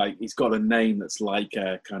he's got a name that's like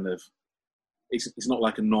a kind of, it's not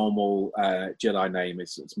like a normal Jedi name.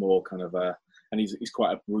 It's more kind of and he's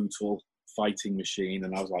quite a brutal fighting machine.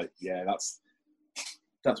 And I was like, yeah, that's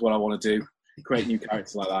what I want to do. Create new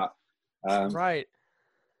characters like that. Right.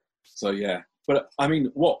 So yeah, but I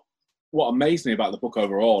mean, what amazed me about the book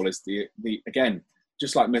overall is the again,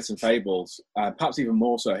 just like Myths and Fables, perhaps even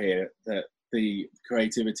more so here, that the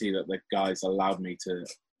creativity that the guys allowed me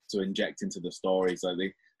to inject into the stories,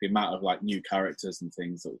 like the amount of like new characters and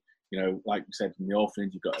things that, like you said, in the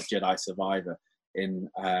Orphanage you've got a Jedi survivor. In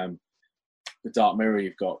the Dark Mirror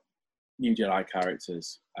you've got new Jedi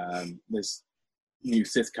characters. There's new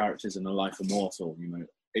Sith characters in The Life Immortal.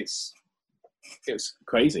 It's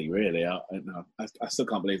crazy, really. I still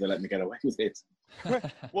can't believe they let me get away with it.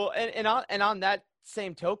 Well, and on that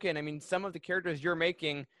same token, I mean, some of the characters you're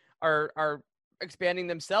making are expanding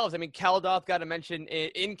themselves. I mean, Caldoth got a mention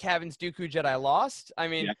in Cavan's Dooku Jedi Lost. I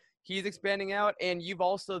mean, he's expanding out, and you've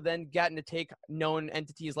also then gotten to take known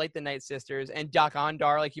entities like the Night Sisters and Doc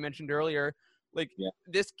Ondar, like you mentioned earlier. Like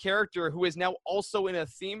this character who is now also in a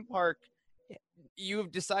theme park.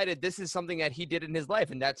 You've decided this is something that he did in his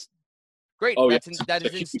life, and that's great. Oh, that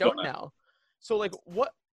is in stone now. So, like,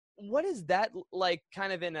 what is that like?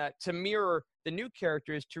 Kind of to mirror the new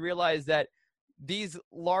characters, to realize that these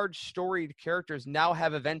large storied characters now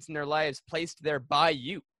have events in their lives placed there by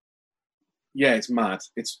you. Yeah, it's mad.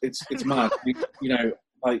 It's mad.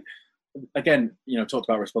 Like again, talked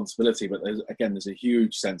about responsibility, but there's a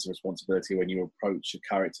huge sense of responsibility when you approach a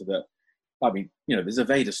character that, I mean, there's a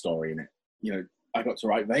Vader story in it. I got to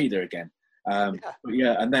write Vader again. But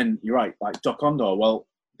and then you're right, like Doc Ondar. Well,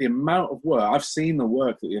 the amount of work, I've seen the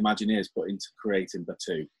work that the Imagineers put into creating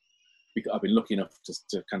Batuu. I've been lucky enough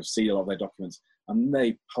to kind of see a lot of their documents, and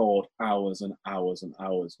they poured hours and hours and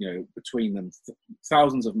hours, between them,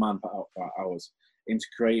 thousands of man-hours into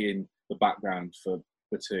creating the background for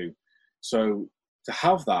Batuu. So to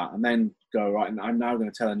have that and then go, right, and I'm now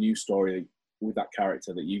going to tell a new story with that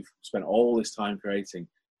character that you've spent all this time creating,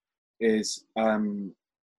 is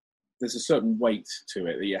there's a certain weight to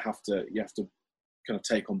it that you have to kind of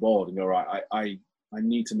take on board and go, right, I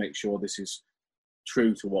need to make sure this is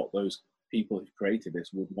true to what those people who created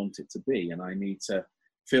this would want it to be, and I need to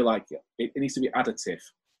feel like it needs to be additive.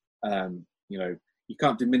 You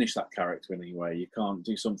can't diminish that character in any way. You can't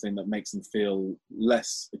do something that makes them feel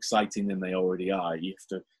less exciting than they already are. You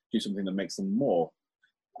have to do something that makes them more.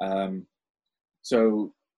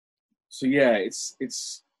 So yeah,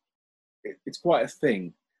 it's quite a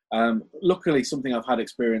thing. Luckily, something I've had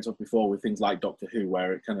experience of before with things like Doctor Who,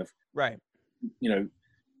 where it kind of, right, you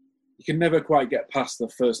can never quite get past the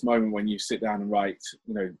first moment when you sit down and write,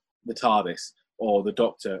 the TARDIS or the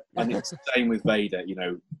Doctor, and it's the same with Vader,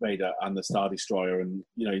 Vader and the Star Destroyer, and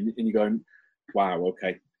and you're going, wow,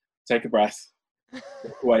 okay, take a breath,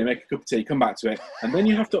 walk away, make a cup of tea, come back to it, and then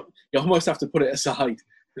you almost have to put it aside,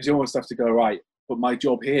 because you almost have to go, right, but my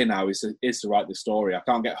job here now is to write the story. I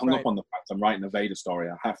can't get hung up on the fact I'm writing a Vader story.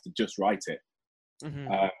 I have to just write it.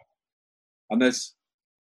 Mm-hmm. And there's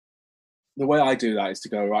the way I do that is to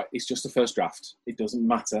go, right, it's just the first draft. It doesn't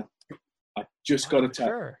matter. I just got to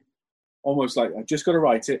tell. Almost like I just got to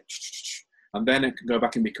write it, and then it can go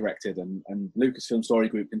back and be corrected. And Lucasfilm Story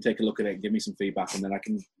Group can take a look at it and give me some feedback, and then I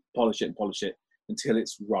can polish it until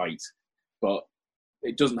it's right. But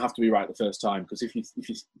it doesn't have to be right the first time, because if you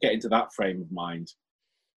get into that frame of mind,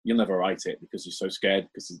 you'll never write it because you're so scared.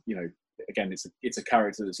 Because again, it's a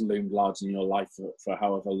character that's loomed large in your life for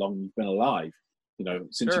however long you've been alive.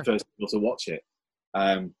 Since you first able to watch it.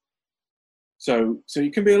 So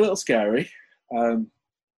you can be a little scary,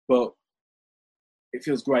 but it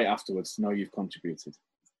feels great afterwards to know you've contributed.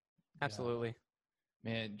 Absolutely.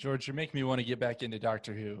 Man, George, you're making me want to get back into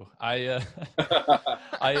Doctor Who. I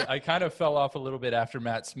kind of fell off a little bit after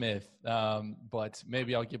Matt Smith, but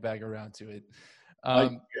maybe I'll get back around to it.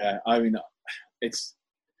 I mean, it's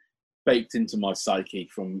baked into my psyche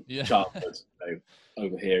from childhood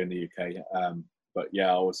over here in the UK. But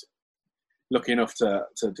yeah, lucky enough to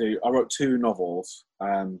do. I wrote 2 novels.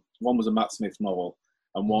 One was a Matt Smith novel,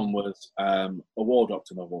 and one was a War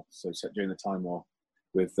Doctor novel, so set during the Time War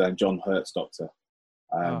with John Hurt's Doctor,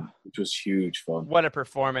 which was huge fun. What a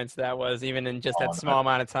performance that was, even in just that small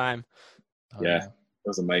amount of time. Yeah, it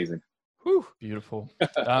was amazing. Whew. Beautiful.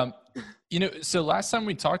 So last time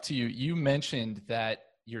we talked to you, you mentioned that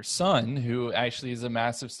your son, who actually is a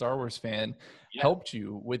massive Star Wars fan, helped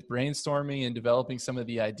you with brainstorming and developing some of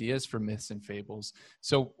the ideas for Myths and Fables.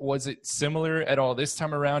 So was it similar at all this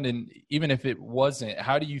time around? And even if it wasn't,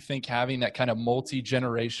 how do you think having that kind of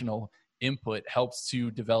multi-generational input helps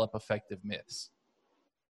to develop effective myths?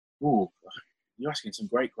 Ooh, you're asking some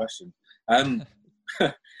great questions. So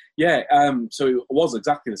it was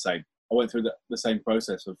exactly the same. I went through the same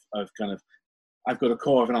process of kind of, I've got a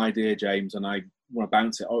core of an idea, James, and I want to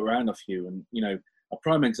bounce it around off you. And, a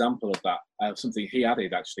prime example of that, something he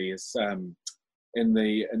added actually, is in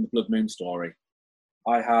the Blood Moon story.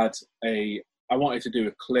 I wanted to do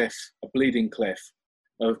a bleeding cliff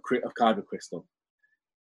of kyber crystal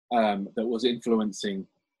that was influencing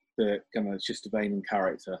the kind of Shistavanian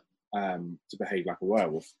character to behave like a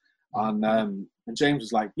werewolf. And James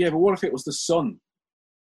was like, yeah, but what if it was the sun?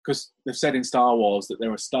 Because they've said in Star Wars that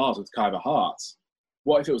there are stars with kyber hearts.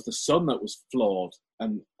 What if it was the sun that was flawed?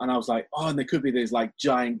 And I was like, and there could be these like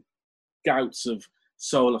giant gouts of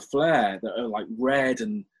solar flare that are like red,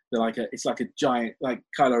 and they're like it's like a giant, like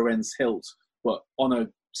Kylo Ren's hilt, but on a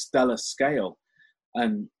stellar scale.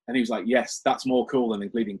 And he was like, yes, that's more cool than the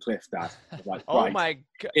Bleeding Cliff, Dad. I was like, oh my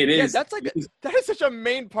god, it is. That is such a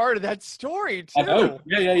main part of that story too. I know.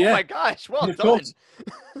 Yeah. Oh my gosh, well done.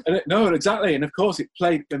 No, exactly. And of course, it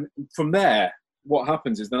played. And from there, what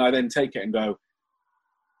happens is then I then take it and go,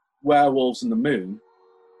 werewolves and the moon,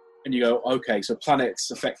 and you go, okay, so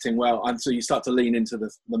planets affecting and so you start to lean into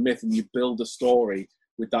the myth, and you build a story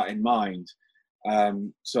with that in mind.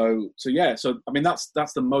 So I mean, that's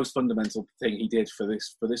the most fundamental thing he did for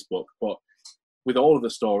this book. But with all of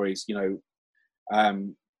the stories, we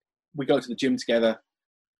go to the gym together.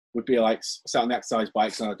 We'd be like sat on the exercise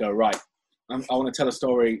bikes, and I'd go, right, I want to tell a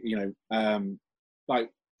story.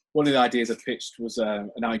 Like one of the ideas I pitched was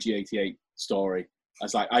an IG-88 story. I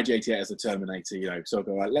was like, IG-88 as a Terminator, so I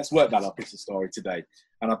go, right, let's work that up as a story today.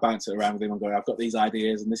 And I bounce it around with him and go, I've got these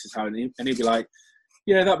ideas, and this is how, and he'd be like,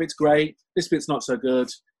 yeah, that bit's great, this bit's not so good,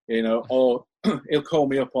 or he'll call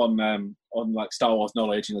me up on like Star Wars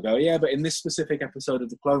knowledge, and he'll go, yeah, but in this specific episode of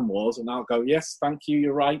the Clone Wars, and I'll go, yes, thank you,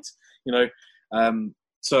 you're right,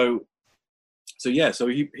 so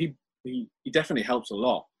he definitely helps a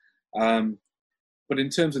lot. But in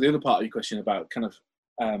terms of the other part of your question about kind of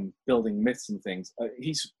building myths and things,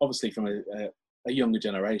 he's obviously from a younger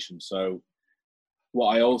generation. So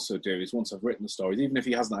what I also do is, once I've written the stories, even if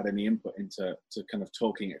he hasn't had any input into kind of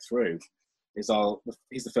talking it through, is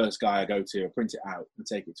he's the first guy I go to, I print it out and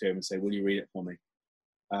take it to him and say, will you read it for me?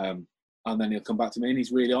 And then he'll come back to me, and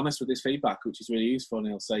he's really honest with his feedback, which is really useful. And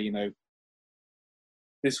he'll say,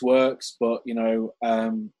 this works, but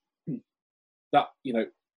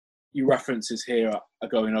your references here are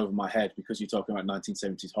going over my head because you're talking about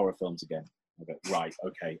 1970s horror films again. I go, right,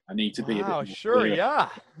 okay, I need to be a bit more clear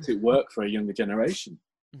to work for a younger generation.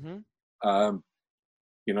 Mm-hmm.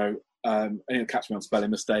 And he'll catch me on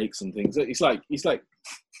spelling mistakes and things. He's like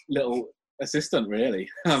little assistant, really.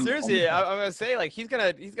 Seriously, I'm gonna say, like, he's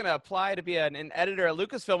gonna apply to be an editor at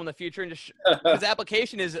Lucasfilm in the future, and just his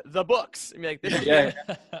application is the books. I mean, like, this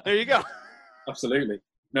there you go. Absolutely.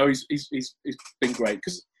 No, he's been great,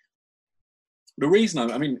 because the reason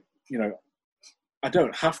I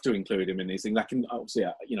don't have to include him in these things. I can obviously,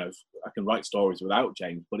 I can write stories without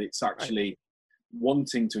James, but it's actually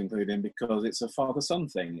wanting to include him because it's a father-son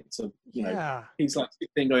thing. It's he's like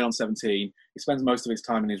 16 going on 17. He spends most of his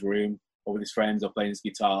time in his room or with his friends or playing his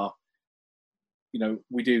guitar.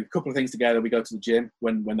 We do a couple of things together. We go to the gym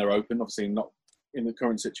when they're open, obviously not in the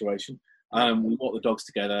current situation. We walk the dogs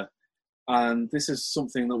together, and this is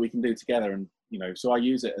something that we can do together. And so I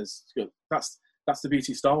use it as that's the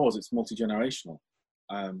beauty of Star Wars. It's multi-generational,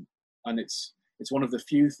 and it's one of the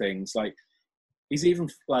few things. Like, he's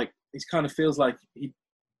kind of feels like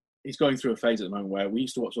he's going through a phase at the moment where we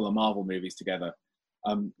used to watch all the Marvel movies together.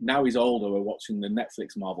 Now he's older, we're watching the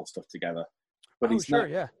Netflix Marvel stuff together. But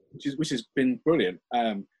which has been brilliant.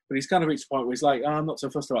 But he's kind of reached a point where he's like, I'm not so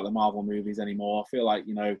fussed about the Marvel movies anymore. I feel like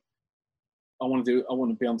I want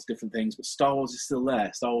to be onto different things, but Star Wars is still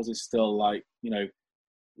there. Star Wars is still like,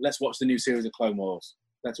 let's watch the new series of Clone Wars.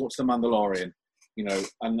 Let's watch The Mandalorian,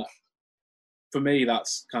 and for me,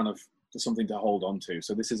 that's kind of something to hold on to.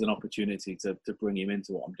 So this is an opportunity to bring him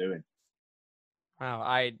into what I'm doing. Wow.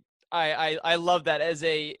 I love that.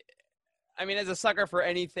 I mean, as a sucker for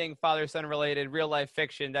anything father-son related, real-life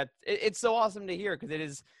fiction, it's so awesome to hear, because it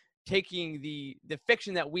is taking the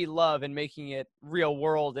fiction that we love and making it real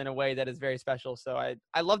world in a way that is very special. So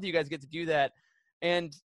I love that you guys get to do that.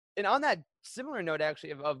 And on that similar note,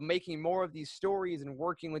 actually, of making more of these stories and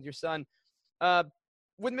working with your son,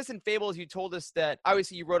 with Myths and Fables, you told us that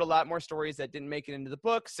obviously you wrote a lot more stories that didn't make it into the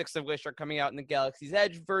book, 6 of which are coming out in the Galaxy's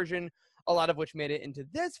Edge version, a lot of which made it into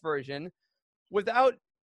this version. Without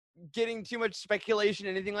getting too much speculation,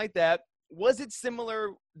 anything like that, was it similar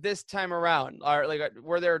this time around? Or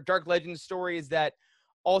were there Dark Legends stories that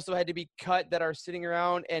also had to be cut that are sitting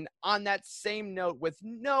around? And on that same note, with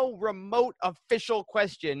no remote official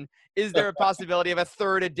question, is there a possibility of a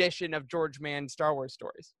 3rd edition of George Mann Star Wars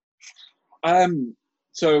stories?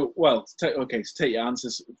 So take your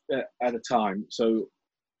answers at a time. So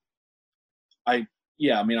I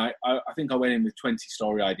think I went in with 20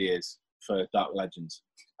 story ideas for Dark Legends.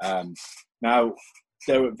 Now,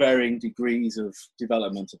 they're at varying degrees of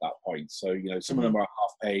development at that point. So, some of them are a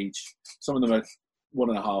half page, some of them are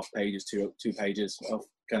 1.5 pages, 2 pages of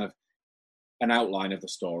kind of an outline of the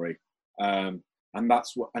story. And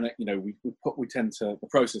that's what, the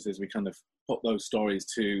process is we kind of put those stories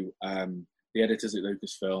to the editors at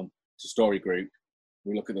Lucasfilm, to Story Group.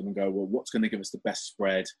 We look at them and go, well, what's going to give us the best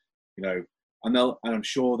spread? And I'm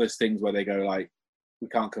sure there's things where they go like, we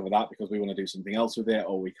can't cover that because we want to do something else with it,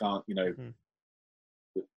 or we can't,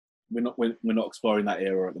 we're not exploring that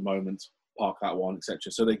era at the moment, park that one,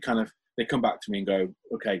 etc. So they come back to me and go,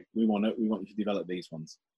 okay, we want you to develop these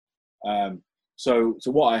ones. So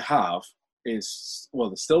what I have is, well,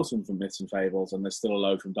 there's still some from Myths and Fables, and there's still a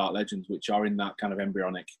load from Dark Legends, which are in that kind of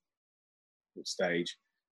embryonic stage.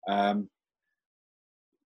 I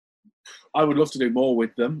would love to do more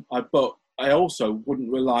with them, but I also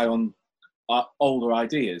wouldn't rely on older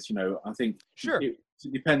ideas. I think it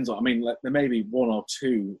depends on, there may be 1 or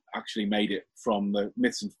 2 actually made it from the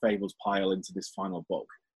Myths and Fables pile into this final book.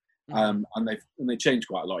 And they change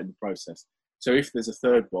quite a lot in the process. So if there's a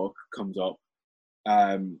 3rd book comes up,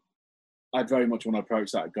 I'd very much want to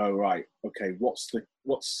approach that and go, right, okay,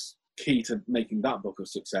 what's key to making that book a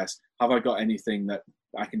success? Have I got anything that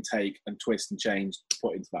I can take and twist and change to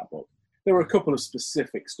put into that book? There were a couple of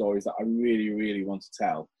specific stories that I really, really want to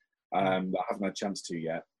tell that I haven't had a chance to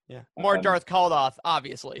yet. Yeah, more Darth Caldoth,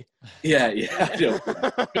 obviously. Yeah. Goes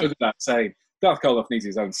without saying, Darth Caldoth needs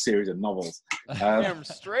his own series of novels. Damn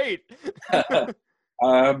straight.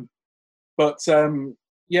 I've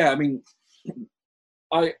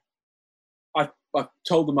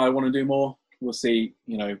told them I want to do more. We'll see.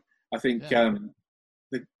 I think we'll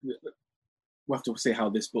have to see how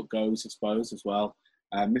this book goes, I suppose, as well.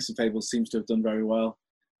 Myths and Fables seems to have done very well.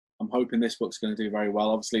 I'm hoping this book's going to do very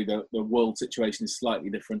well. Obviously, the world situation is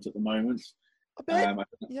slightly different at the moment. A bit.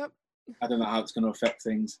 I don't know how it's going to affect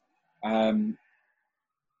things. I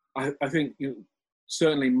think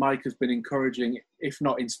certainly Mike has been encouraging, if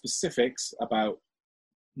not in specifics, about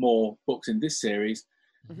more books in this series.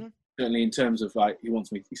 Mm-hmm. Certainly in terms of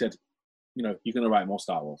he said, you're going to write more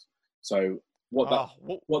Star Wars. So what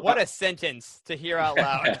a sentence to hear out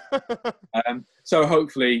loud. So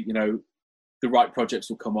hopefully, the right projects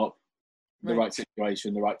will come up, the right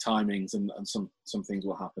situation, the right timings, and some things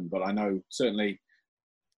will happen. But I know certainly,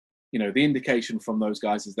 the indication from those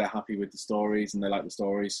guys is they're happy with the stories and they like the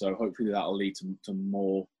stories. So hopefully that'll lead to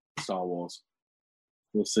more Star Wars.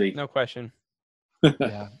 We'll see. No question.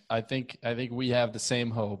 Yeah, I think we have the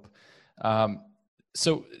same hope.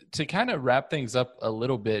 So to kind of wrap things up a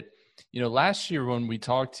little bit, last year when we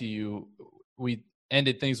talked to you, we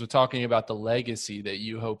ended things with talking about the legacy that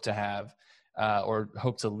you hope to have or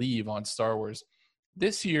hope to leave on Star Wars.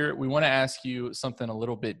 This year, we want to ask you something a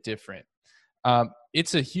little bit different.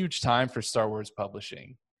 It's a huge time for Star Wars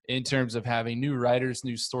publishing in terms of having new writers,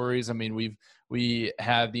 new stories. We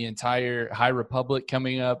have the entire High Republic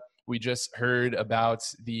coming up. We just heard about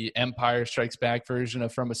the Empire Strikes Back version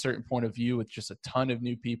of From a Certain Point of View with just a ton of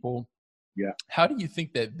new people. Yeah. How do you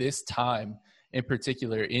think that this time in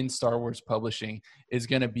particular in Star Wars publishing is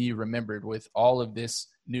going to be remembered with all of this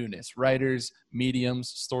newness? Writers, mediums,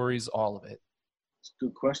 stories, all of it. It's a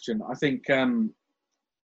good question. I think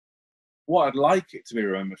what I'd like it to be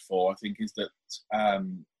remembered for, I think, is that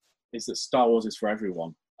Star Wars is for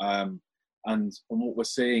everyone. And what we're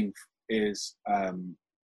seeing is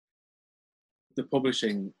the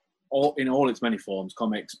publishing, in all its many forms,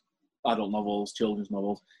 comics, adult novels, children's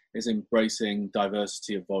novels, is embracing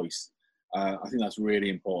diversity of voice. I think that's really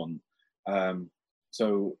important. The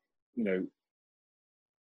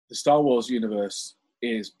Star Wars universe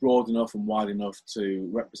is broad enough and wide enough to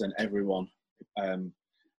represent everyone. And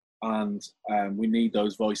we need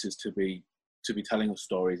those voices to be to be telling us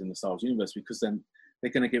stories in the Star Wars universe, because then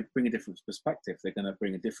they're going to bring a different perspective. They're going to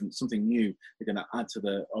bring something new. They're going to add to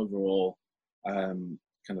the overall kind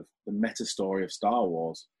of the meta story of Star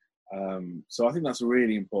Wars. So I think that's a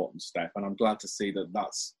really important step, and I'm glad to see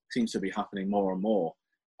that seems to be happening more and more.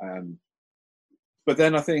 But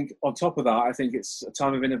then I think on top of that, I think it's a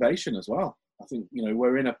time of innovation as well. I think,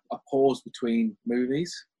 we're in a pause between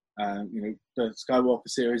movies. The Skywalker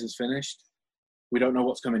series is finished. We don't know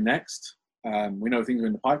what's coming next. We know things are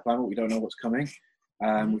in the pipeline, but we don't know what's coming.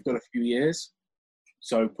 We've got a few years.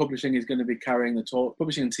 So publishing is going to be carrying the torch.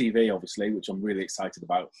 Publishing and TV, obviously, which I'm really excited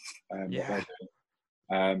about what they're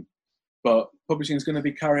doing. But publishing is going to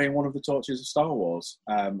be carrying one of the torches of Star Wars.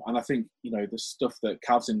 And I think, the stuff that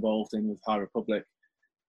Cav's involved in with High Republic,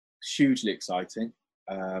 hugely exciting.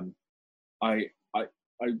 I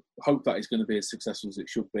hope that it's going to be as successful as it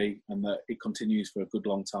should be, and that it continues for a good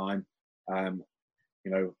long time. I've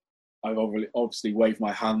obviously waved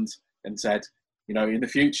my hand and said, in the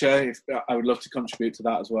future, I would love to contribute to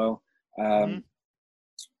that as well. I'm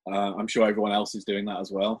sure everyone else is doing that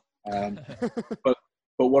as well.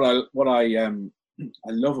 But what I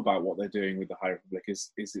love about what they're doing with the High Republic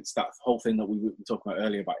is it's that whole thing that we were talking about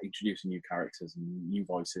earlier about introducing new characters and new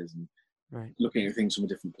voices and looking at things from a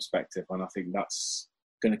different perspective. And I think that's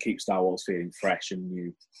going to keep Star Wars feeling fresh and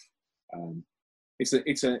new. It's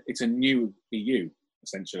a new EU,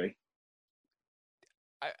 essentially.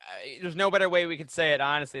 There's no better way we could say it,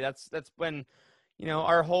 honestly. That's when,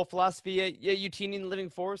 our whole philosophy at Utini and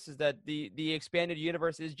Living Force is that the expanded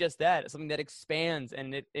universe is just that. It's something that expands,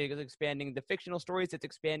 and it is expanding the fictional stories. It's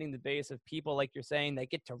expanding the base of people, like you're saying,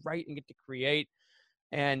 that get to write and get to create.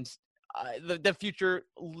 And the future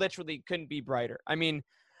literally couldn't be brighter. I mean,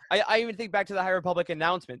 I even think back to the High Republic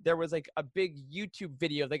announcement. There was like a big YouTube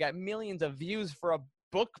video that got millions of views for a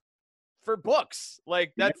book for books.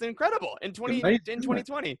 Like, that's incredible in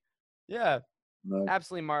 2020. Yeah,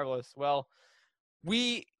 absolutely marvelous. Well,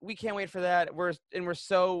 we can't wait for that. We're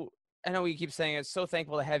so, I know we keep saying it, so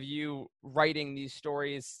thankful to have you writing these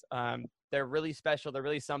stories. They're really special. They're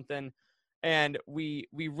really something, and we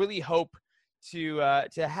really hope to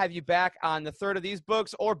have you back on the third of these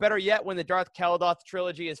books, or better yet, when the Darth Caldoth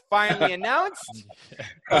trilogy is finally announced.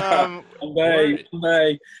 Someday.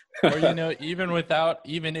 Or,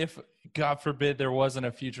 even if, God forbid, there wasn't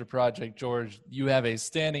a future project, George, you have a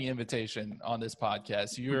standing invitation on this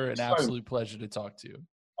podcast. You're an absolute pleasure to talk to.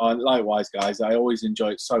 Likewise, guys. I always enjoy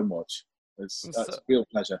it so much. That's a real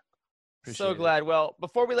pleasure. So glad. Well,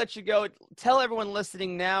 before we let you go, tell everyone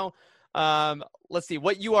listening now, let's see,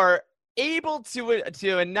 what you are able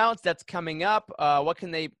to announce that's coming up. What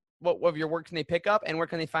of your work can they pick up, and where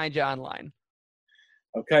can they find you online?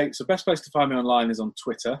 Okay, so best place to find me online is on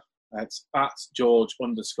Twitter. It's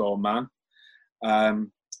 @George_Mann.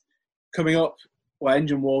 Coming up,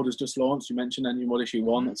 Engine Ward has just launched. You mentioned Engine Ward issue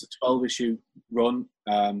 1. It's a 12-issue run.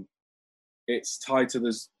 It's tied to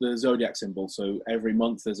the Zodiac symbol. So every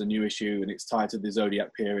month there's a new issue, and it's tied to the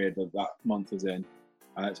Zodiac period that month is in.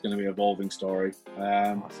 It's going to be an evolving story.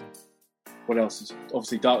 Awesome. What else?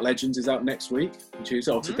 Obviously, Dark Legends is out next week,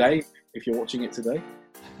 Tuesday, or today, if you're watching it today.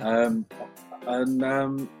 I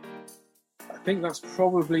think that's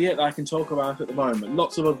probably it I can talk about at the moment.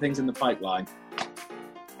 Lots of other things in the pipeline.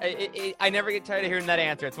 I never get tired of hearing that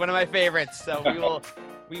answer. It's one of my favorites. So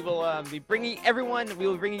we will be bringing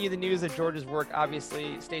you the news of George's work.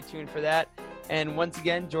 Obviously, stay tuned for that. And once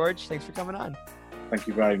again, George, thanks for coming on. Thank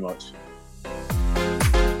you very much.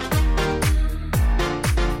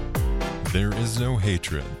 There is no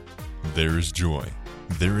hatred. There is joy.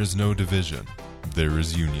 There is no division. There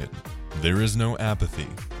is union. There is no apathy.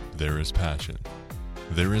 There is passion.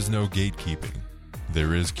 There is no gatekeeping.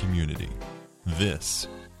 There is community. This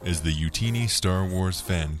is the Utini Star Wars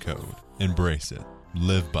fan code. Embrace it,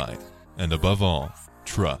 live by it, and above all,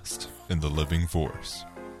 trust in the living force.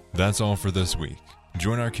 That's all for this week.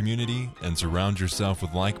 Join our community and surround yourself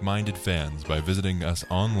with like-minded fans by visiting us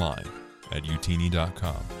online at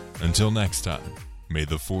utini.com. Until next time, may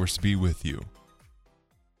the force be with you.